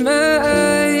in my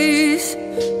eyes.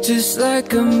 Just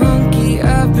like a monkey,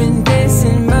 I've been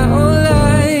dancing my whole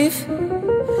life,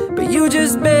 but you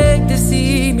just beg to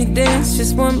see me dance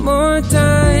just one more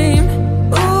time.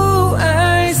 Ooh,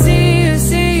 I see you,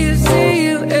 see you, see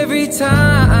you every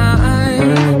time.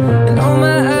 And oh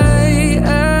my,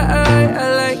 I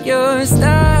like your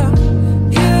style.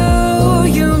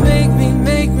 You make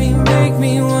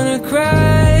me wanna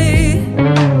cry.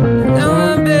 Now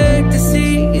I beg to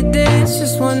see you dance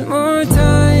just one more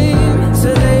time.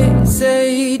 So they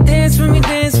say, dance for me,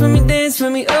 dance for me, dance for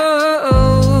me,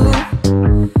 oh.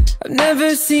 I've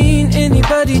never seen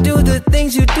anybody do the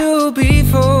things you do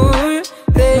before.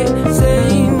 They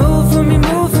say, move for me,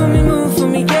 move for me, move for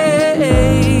me, yeah.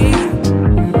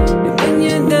 And when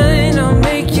you're done, I'll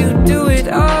make you do it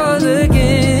all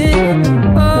again,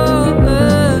 all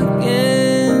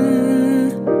again.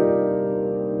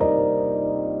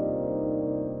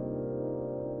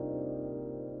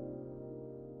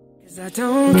 'Cause I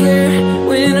don't care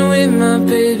when I'm with my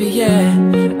baby, yeah.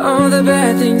 All the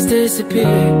bad things disappear,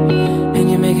 and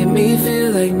you're making me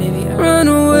feel like maybe I run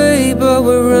away, but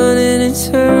we're running in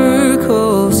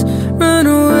circles. Run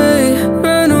away,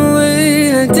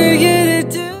 I dare get it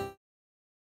too.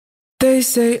 They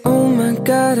say, oh my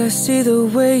God, I see the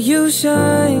way you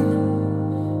shine.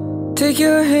 Take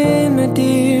your hand, my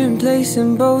dear, and place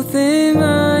them both in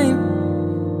mine.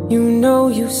 You know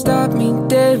you stopped me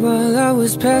dead while I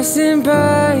was passing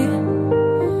by,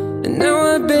 and now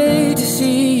I beg to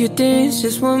see you dance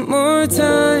just one more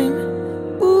time.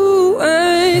 Ooh,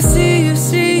 I see you,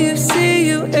 see you, see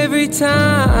you every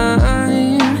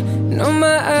time. And oh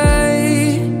my,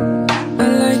 I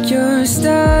like your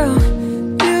style.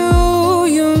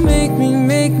 You make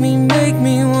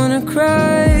me wanna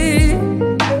cry.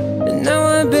 And now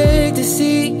I beg to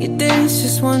see you dance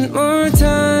just one more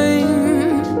time.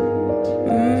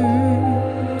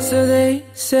 So they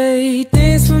say,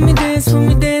 dance for me, dance for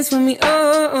me, dance for me,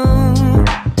 oh.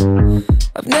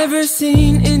 I've never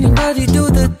seen anybody do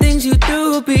the things you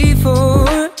do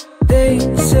before. They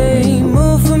say,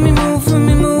 move for me, move for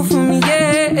me, move for me,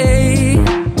 yeah.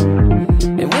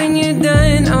 And when you're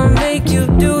done, I'll make you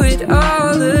do it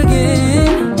all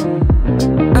again.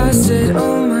 I said,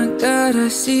 oh my God, I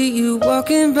see you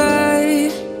walking by.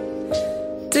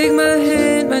 Take my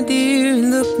hand, my dear,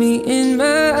 and look me in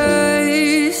my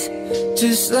eyes.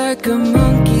 Just like a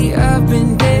monkey, I've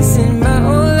been dancing my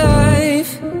whole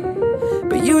life,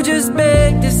 but you just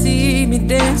beg to see me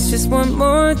dance just one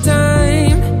more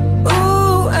time.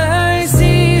 Ooh, I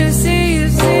see you, see you,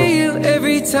 see you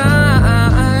every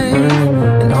time.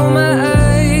 And oh my,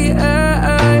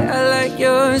 I like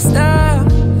your style.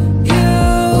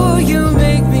 You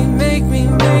make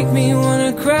me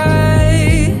wanna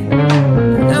cry.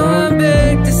 Now I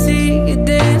beg to see you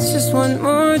dance just one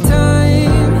more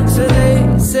time. So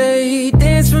they say,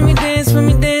 dance for me, dance for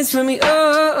me, dance for me,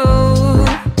 oh.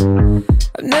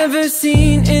 I've never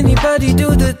seen anybody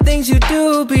do the things you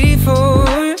do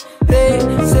before. They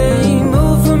say,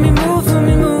 move for me, move for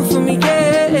me, move for me,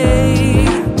 yeah.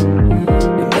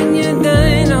 And when you're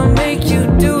done, I'll make you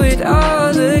do it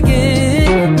all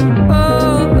again,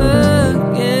 all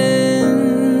again.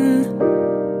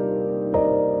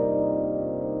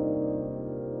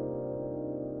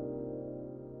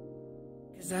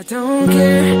 'Cause I don't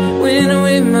care when I'm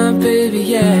with my baby,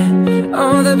 yeah.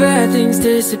 All the bad things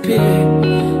disappear,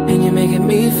 and you're making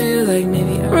me feel like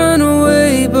maybe I run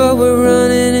away, but we're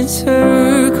running in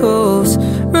circles.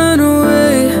 Run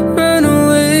away,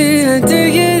 I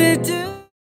dare get it too.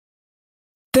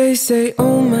 They say,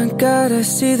 oh my God, I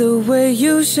see the way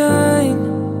you shine.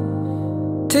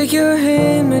 Take your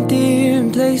hand, my dear,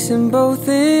 and place them both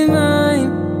in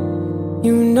mine.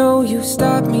 You know you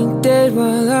stopped me dead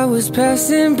while I was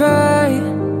passing by,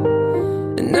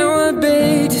 and now I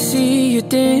beg to see you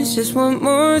dance just one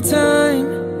more time.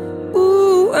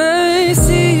 Ooh, I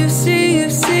see you, see you,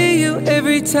 see you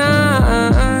every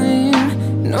time.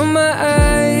 And oh my,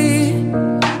 I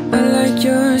like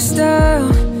your style.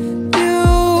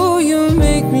 You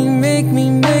make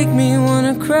me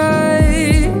wanna cry.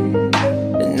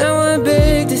 And now I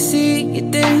beg to see you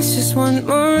dance just one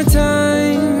more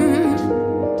time.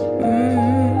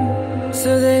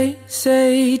 So they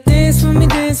say, dance for me,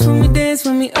 dance for me, dance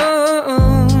for me,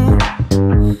 oh.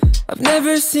 I've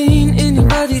never seen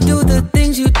anybody do the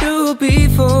things you do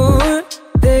before.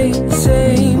 They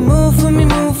say, move for me,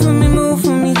 move for me, move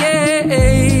for me, yeah.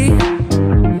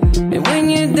 And when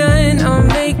you're done, I'll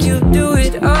make you do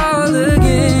it all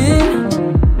again.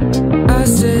 I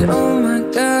said, oh my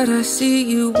God, I see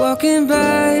you walking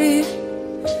by.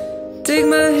 Take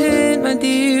my hand, my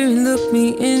dear, and look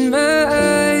me in my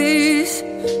eyes.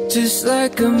 Just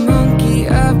like a monkey,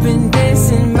 I've been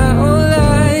dancing my whole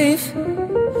life,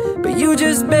 but you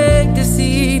just beg to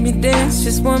see me dance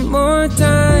just one more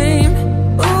time.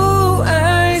 Ooh,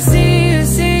 I see you,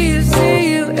 see you,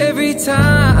 see you every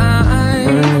time.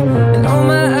 And oh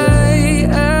my,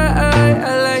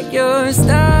 I like your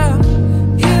style.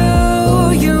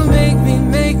 You make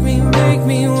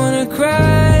me wanna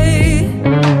cry.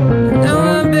 Now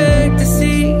I beg to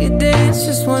see you dance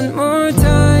just one more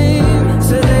time.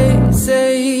 So they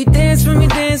say, dance for me,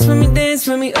 dance for me, dance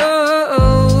for me,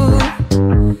 oh.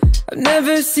 I've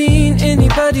never seen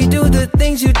anybody do the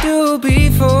things you do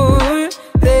before.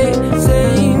 They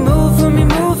say, move for me,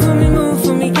 move for me, move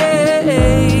for me, yeah.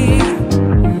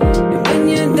 And when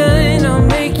you're done, I'll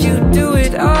make you do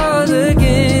it all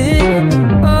again,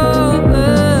 all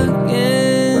again.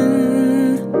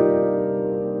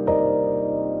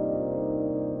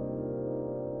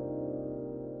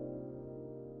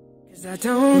 'Cause I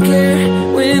don't care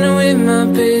when I'm with my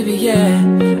baby, yeah.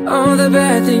 All the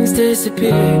bad things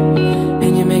disappear,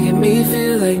 and you're making me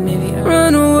feel like maybe I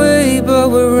run away, but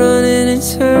we're running in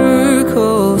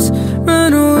circles.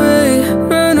 Run away,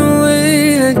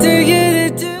 I dare get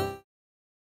it do.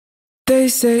 They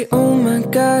say, oh my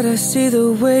God, I see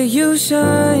the way you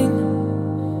shine.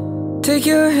 Take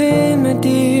your hand, my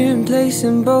dear, and place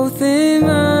them both in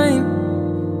mine.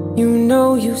 You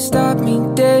know you stopped me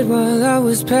dead while I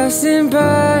was passing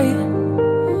by,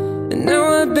 and now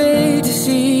I beg to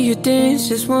see you dance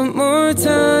just one more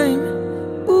time.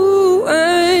 Ooh,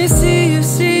 I see you,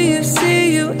 see you,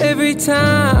 see you every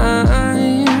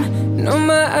time. And oh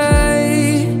my,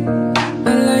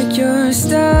 I like your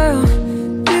style.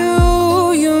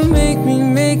 You make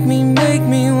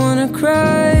me wanna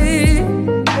cry.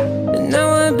 And now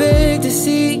I beg to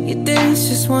see you dance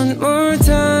just one more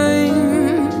time.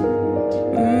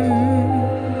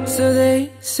 So they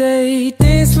say,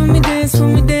 dance for me, dance for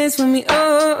me, dance for me,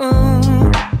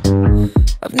 oh.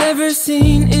 I've never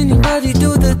seen anybody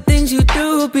do the things you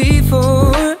do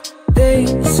before. They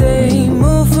say,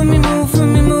 move for me, move for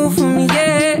me, move for me,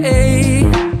 yeah.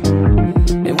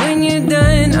 And when you're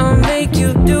done, I'll make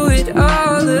you do it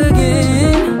all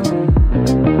again.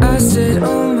 I said,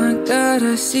 oh my God,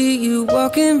 I see you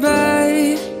walking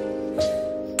by.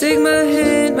 Take my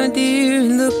hand, my dear,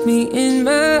 and look me in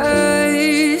my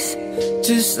eyes.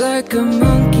 Just like a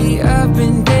monkey, I've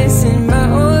been dancing my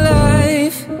whole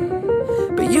life,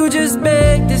 but you just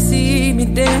beg to see me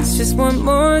dance just one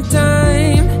more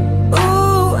time.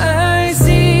 Ooh, I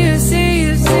see you, see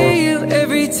you, see you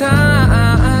every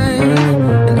time.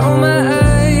 And oh my,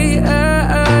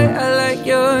 I like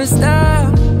your style.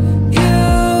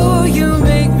 You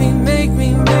make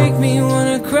me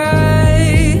wanna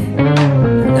cry.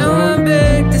 Now I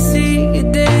beg to see you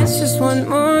dance just one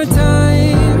more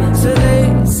time. So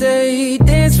they say,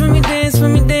 dance for me, dance for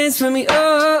me, dance for me,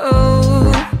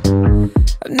 oh.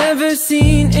 I've never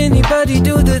seen anybody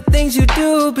do the things you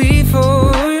do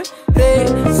before. They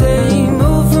say,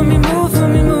 move for me, move for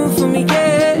me, move for me,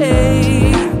 yeah.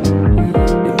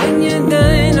 And when you're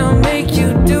done, I'll make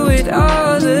you do it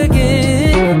all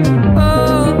again,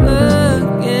 all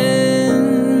again.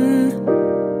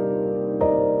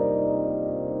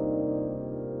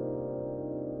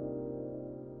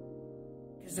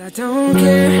 'Cause I don't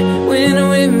care when I'm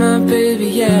with my baby,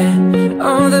 yeah.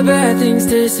 All the bad things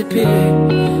disappear,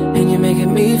 and you're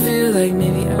making me feel like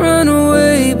maybe I run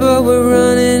away, but we're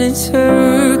running in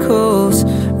circles.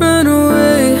 Run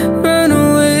away,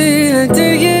 I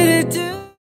dare get it do.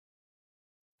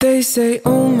 They say,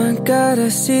 oh my God, I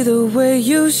see the way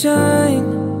you shine.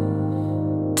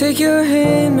 Take your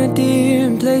hand, my dear,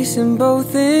 and place them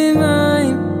both in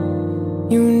mine.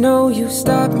 You know you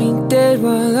stopped me dead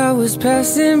while I was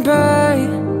passing by,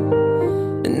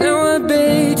 and now I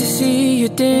beg to see you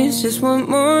dance just one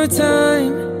more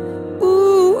time.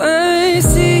 Ooh, I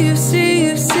see you, see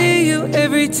you, see you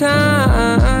every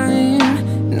time.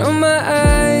 And oh my,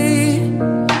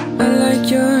 I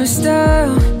like your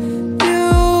style.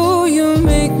 You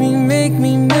make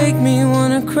me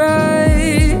wanna cry.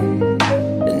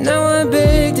 And now I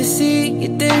beg to see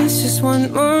you dance just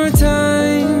one more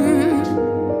time.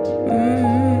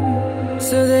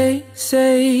 So they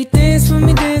say, dance for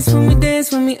me, dance for me, dance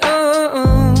for me,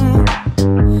 oh.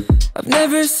 I've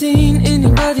never seen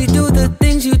anybody do the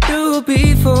things you do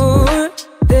before.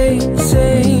 They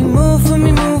say, move for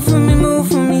me, move for me, move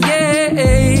for me, yeah.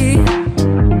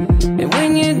 And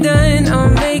when you're done, I'll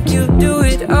make you do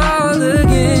it all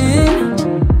again.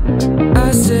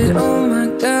 I said, oh my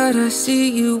God, I see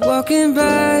you walking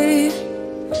by.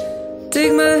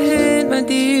 Take my hand, my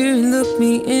dear, and look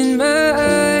me in my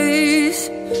eyes.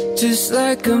 Just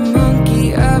like a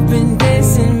monkey, I've been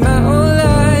dancing my whole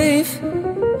life,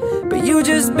 but you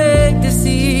just beg to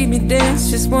see me dance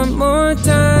just one more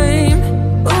time.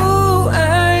 Ooh,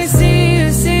 I see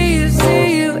you, see you,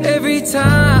 see you every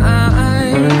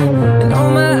time. And oh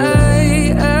my,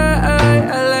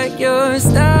 I like your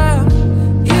style.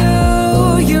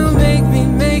 You make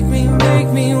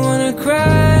me wanna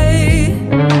cry.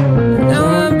 Now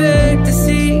I beg to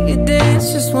see you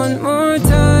dance just one more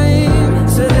time.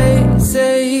 So they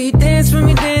say, dance for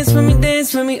me, dance for me,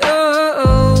 dance for me,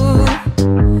 oh.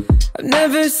 I've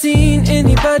never seen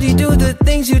anybody do the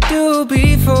things you do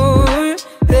before.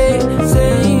 They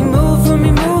say, move for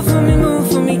me, move for me, move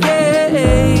for me, yeah.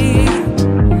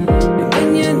 And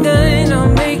when you're done,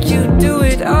 I'll make you do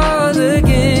it all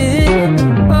again,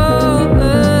 all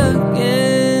again.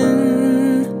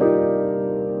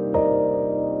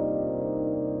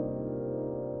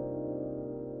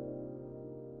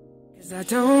 'Cause I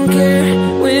don't care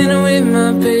when I'm with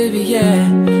my baby, yeah.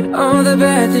 All the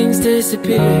bad things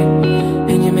disappear,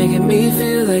 and you're making me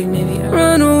feel like maybe I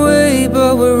run away,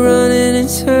 but we're running in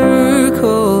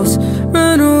circles.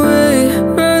 Run away,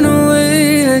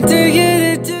 I dare get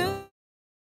it too.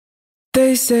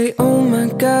 They say, oh my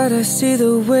God, I see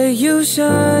the way you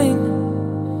shine.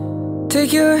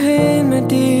 Take your hand, my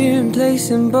dear, and place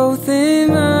them both in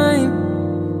mine.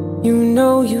 You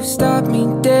know you stopped me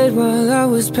dead while I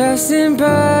was passing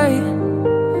by,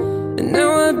 and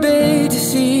now I beg to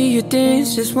see you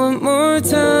dance just one more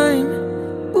time.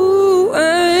 Ooh,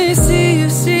 I see you,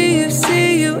 see you,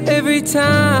 see you every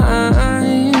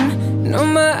time. And oh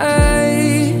my,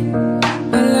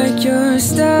 I like your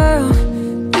style.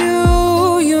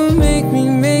 You make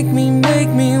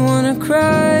me wanna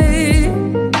cry.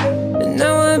 And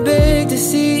now I beg to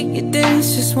see you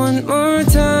dance just one more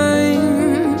time.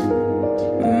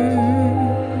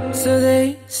 So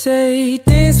they say,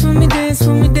 dance for me, dance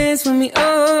for me, dance for me,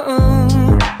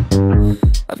 oh.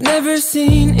 I've never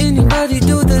seen anybody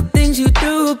do the things you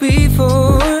do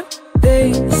before.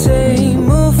 They say,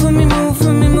 move for me, move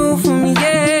for me, move for me,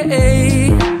 yeah.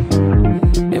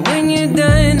 And when you're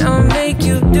done, I'll make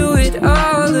you do it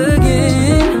all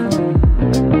again.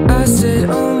 I said,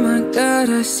 oh my God,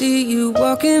 I see you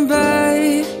walking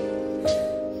by.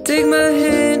 Take my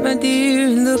hand, my dear,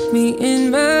 and look me in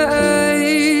my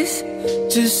eyes.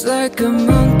 Just like a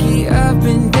monkey, I've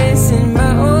been dancing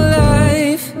my whole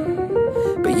life,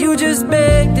 but you just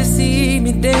beg to see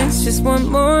me dance just one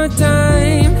more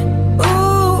time.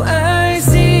 Ooh, I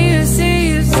see you, see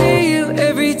you, see you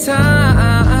every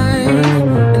time.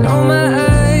 And oh my,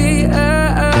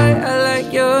 I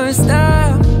like your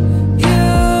style.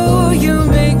 You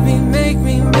make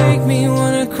me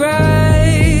wanna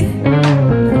cry.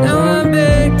 Now I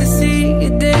beg to see you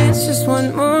dance just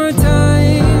one more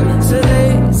time. So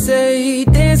they say,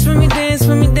 dance for me, dance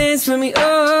for me, dance for me,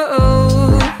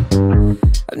 oh.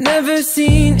 I've never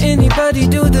seen anybody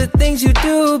do the things you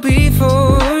do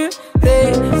before.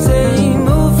 They say,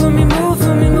 move for me, move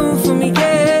for me, move for me,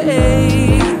 yeah.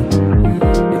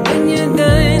 And when you're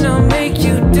done, I'll make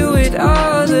you do it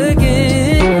all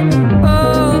again,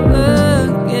 all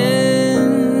again.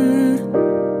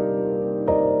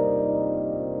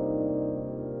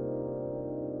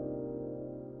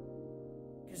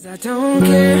 'Cause I don't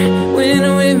care when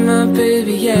I'm with my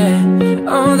baby, yeah.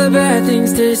 All the bad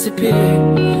things disappear,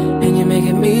 and you're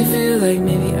making me feel like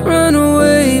maybe I run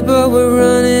away, but we're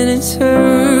running in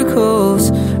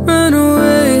circles. Run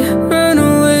away,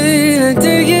 I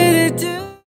dare get it too.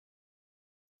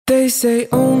 They say,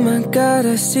 oh my God,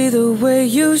 I see the way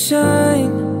you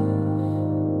shine.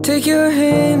 Take your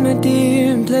hand, my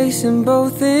dear, and place them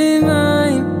both in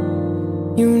mine.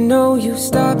 You know you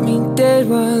stopped me dead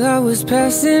while I was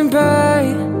passing by,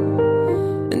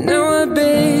 and now I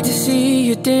beg to see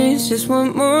you dance just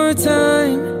one more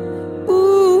time.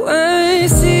 Ooh, I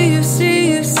see you,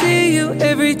 see you, see you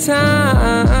every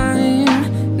time.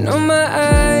 And oh my,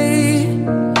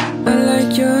 I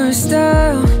like your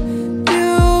style.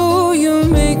 You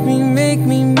make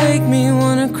me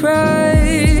wanna cry.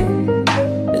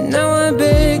 And now I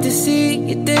beg to see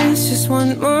you dance just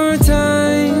one more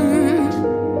time.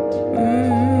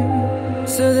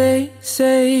 So they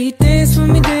say, dance for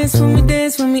me, dance for me,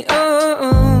 dance for me,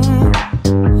 oh.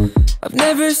 I've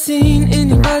never seen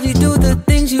anybody do the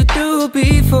things you do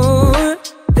before.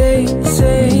 They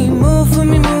say, move for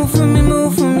me, move for me,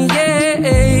 move for me, yeah.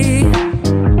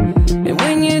 And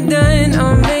when you're done,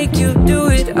 I'll make you do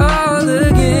it all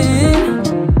again.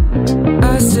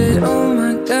 I said, oh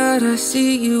my God, I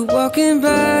see you walking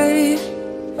by.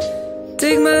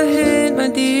 Take my hand, my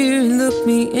dear, and look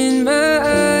me in my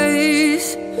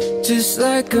eyes. Just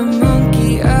like a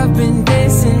monkey, I've been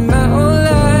dancing my whole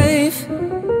life,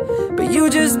 but you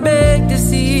just beg to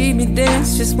see me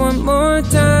dance just one more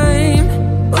time.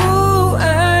 Ooh,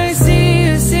 I see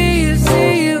you, see you,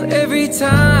 see you every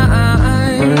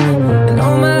time. And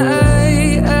oh my,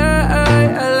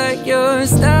 I like your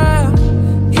style.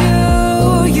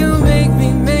 You make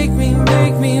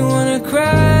me wanna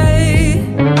cry.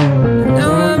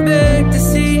 Now I beg to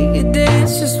see you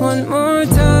dance just one more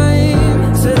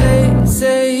time. So they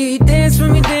say, dance for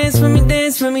me, dance for me,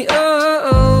 dance for me,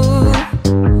 oh.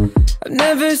 I've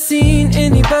never seen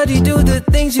anybody do the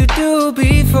things you do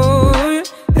before.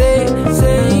 They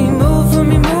say, move for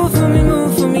me, move for me,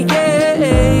 move for me, yeah.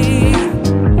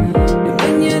 And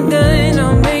when you're done,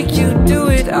 I'll make you do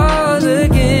it all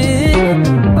again,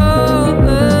 all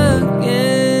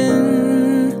again.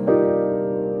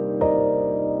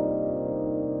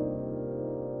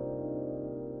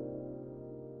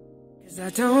 'Cause I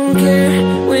don't care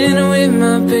when I'm with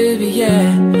my baby, yeah.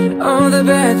 All the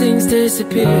bad things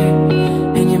disappear,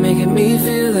 and you're making me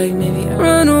feel like maybe I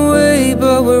run away,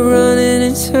 but we're running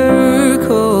in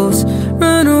circles.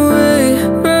 Run away,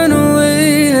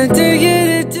 I dare get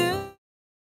it too.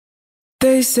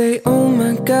 They say, oh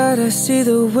my God, I see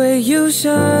the way you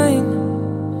shine.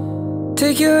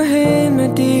 Take your hand, my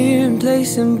dear, and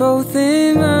place them both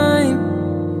in mine.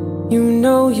 You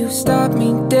know you stopped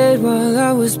me dead while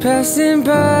I was passing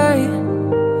by,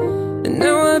 and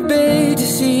now I beg to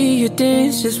see you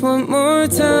dance just one more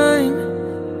time.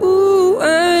 Ooh,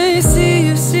 I see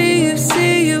you, see you,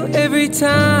 see you every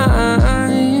time.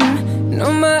 And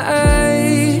oh my,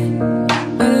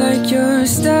 I like your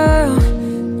style.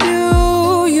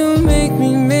 You make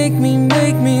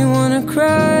me wanna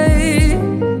cry.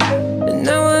 And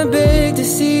now I beg to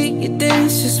see you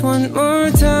dance just one more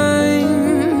time.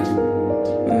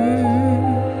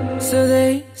 So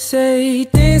they say,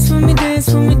 dance for me, dance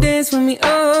for me, dance for me,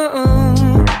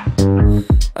 oh.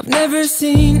 I've never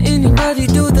seen anybody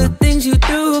do the things you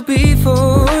do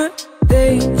before.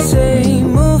 They say,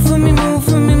 move for me, move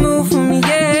for me, move for me,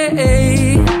 yeah.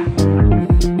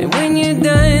 And when you're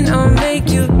done, I'll make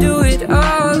you do it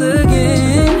all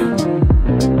again.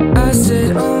 I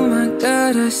said, oh my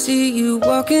God, I see you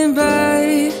walking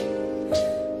by.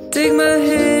 Take my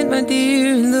hand, my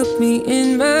dear, and look me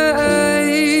in my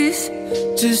eyes.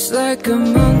 Just like a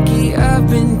monkey, I've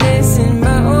been dancing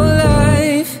my whole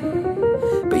life,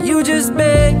 but you just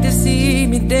beg to see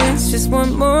me dance just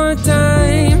one more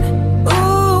time.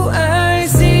 Ooh, I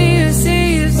see you,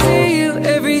 see you, see you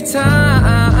every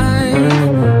time.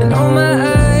 And oh my,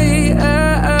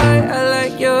 I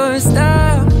like your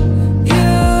style.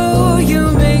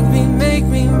 You make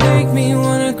me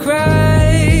wanna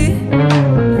cry.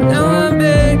 Now I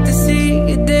beg to see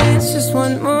you dance just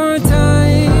one more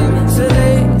time. So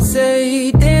they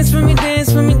say, dance for me,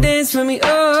 dance for me, dance for me,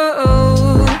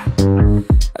 oh.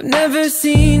 I've never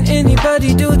seen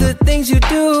anybody do the things you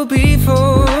do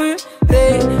before.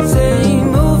 They say,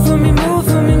 move for me, move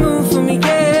for me, move for me,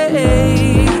 yeah.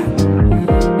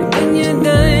 And when you're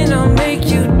done, I'll make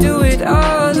you do it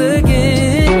all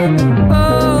again,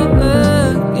 all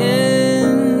again.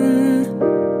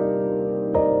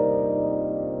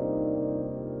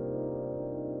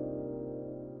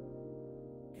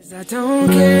 'Cause I don't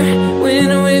care when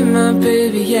I'm with my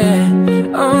baby, yeah.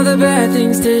 All the bad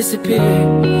things disappear,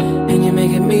 and you're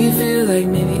making me feel like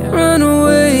maybe I run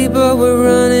away, but we're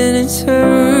running in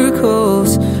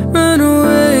circles. Run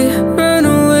away,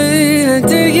 I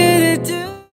dare get it too.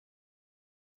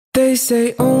 They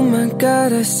say, oh my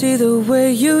God, I see the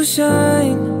way you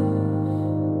shine.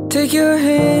 take your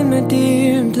hand, my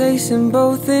dear, and place them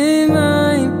both in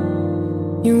mine.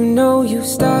 You know you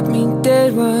stopped me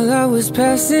dead while I was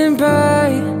passing by,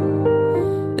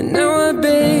 and now I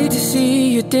beg to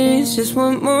see you dance just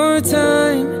one more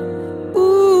time.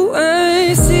 Ooh,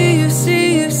 I see you,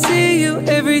 see you, see you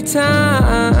every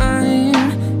time.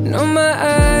 And oh my,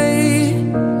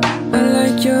 I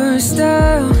like your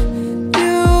style.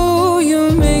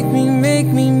 You make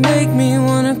me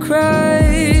wanna cry.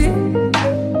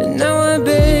 And now I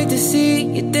beg to see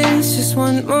you dance just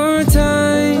one more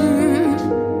time.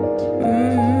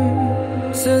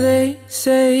 So they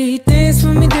say, dance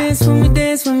for me, dance for me,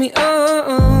 dance for me,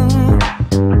 oh.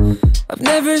 I've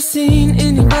never seen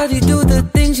anybody do the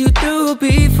things you do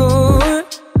before.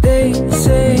 They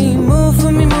say, move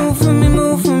for me, move for me,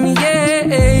 move for me, yeah.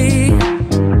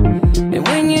 And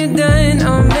when you're done,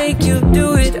 I'll make you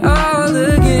do it all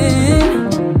again.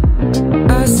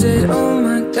 I said, oh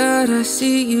my God, I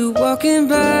see you walking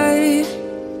by.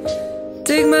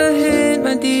 Take my hand,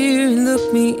 my dear, and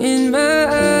look me in my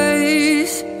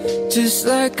eyes. Just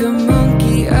like a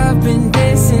monkey, I've been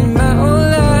dancing my whole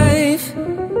life,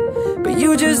 but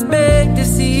you just beg to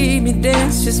see me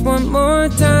dance just one more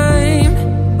time.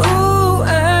 Ooh,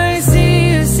 I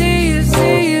see you, see you,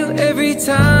 see you every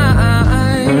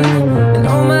time. And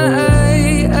oh my,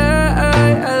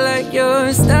 I like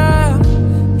your style.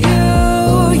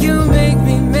 You make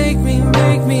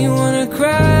me wanna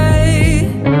cry.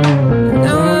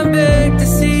 Now I beg to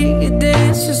see you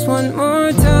dance just one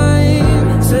more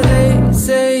time. So they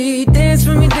say, dance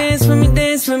for me, dance for me,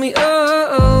 dance for me,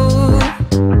 oh.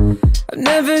 I've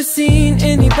never seen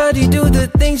anybody do the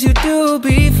things you do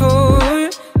before.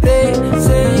 They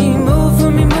say, move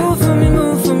for me, move for me,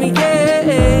 move for me, yeah.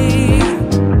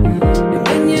 And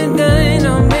when you're done,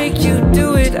 I'll make you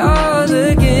do it all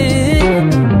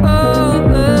again, all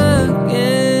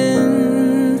again.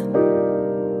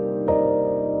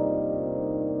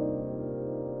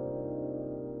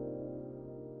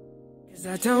 'Cause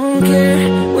I don't care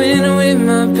when I'm with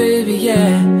my baby,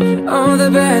 yeah. All the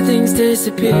bad things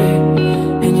disappear,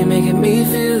 and you're making me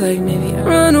feel like maybe I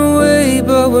run away,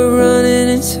 but we're running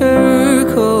in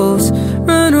circles.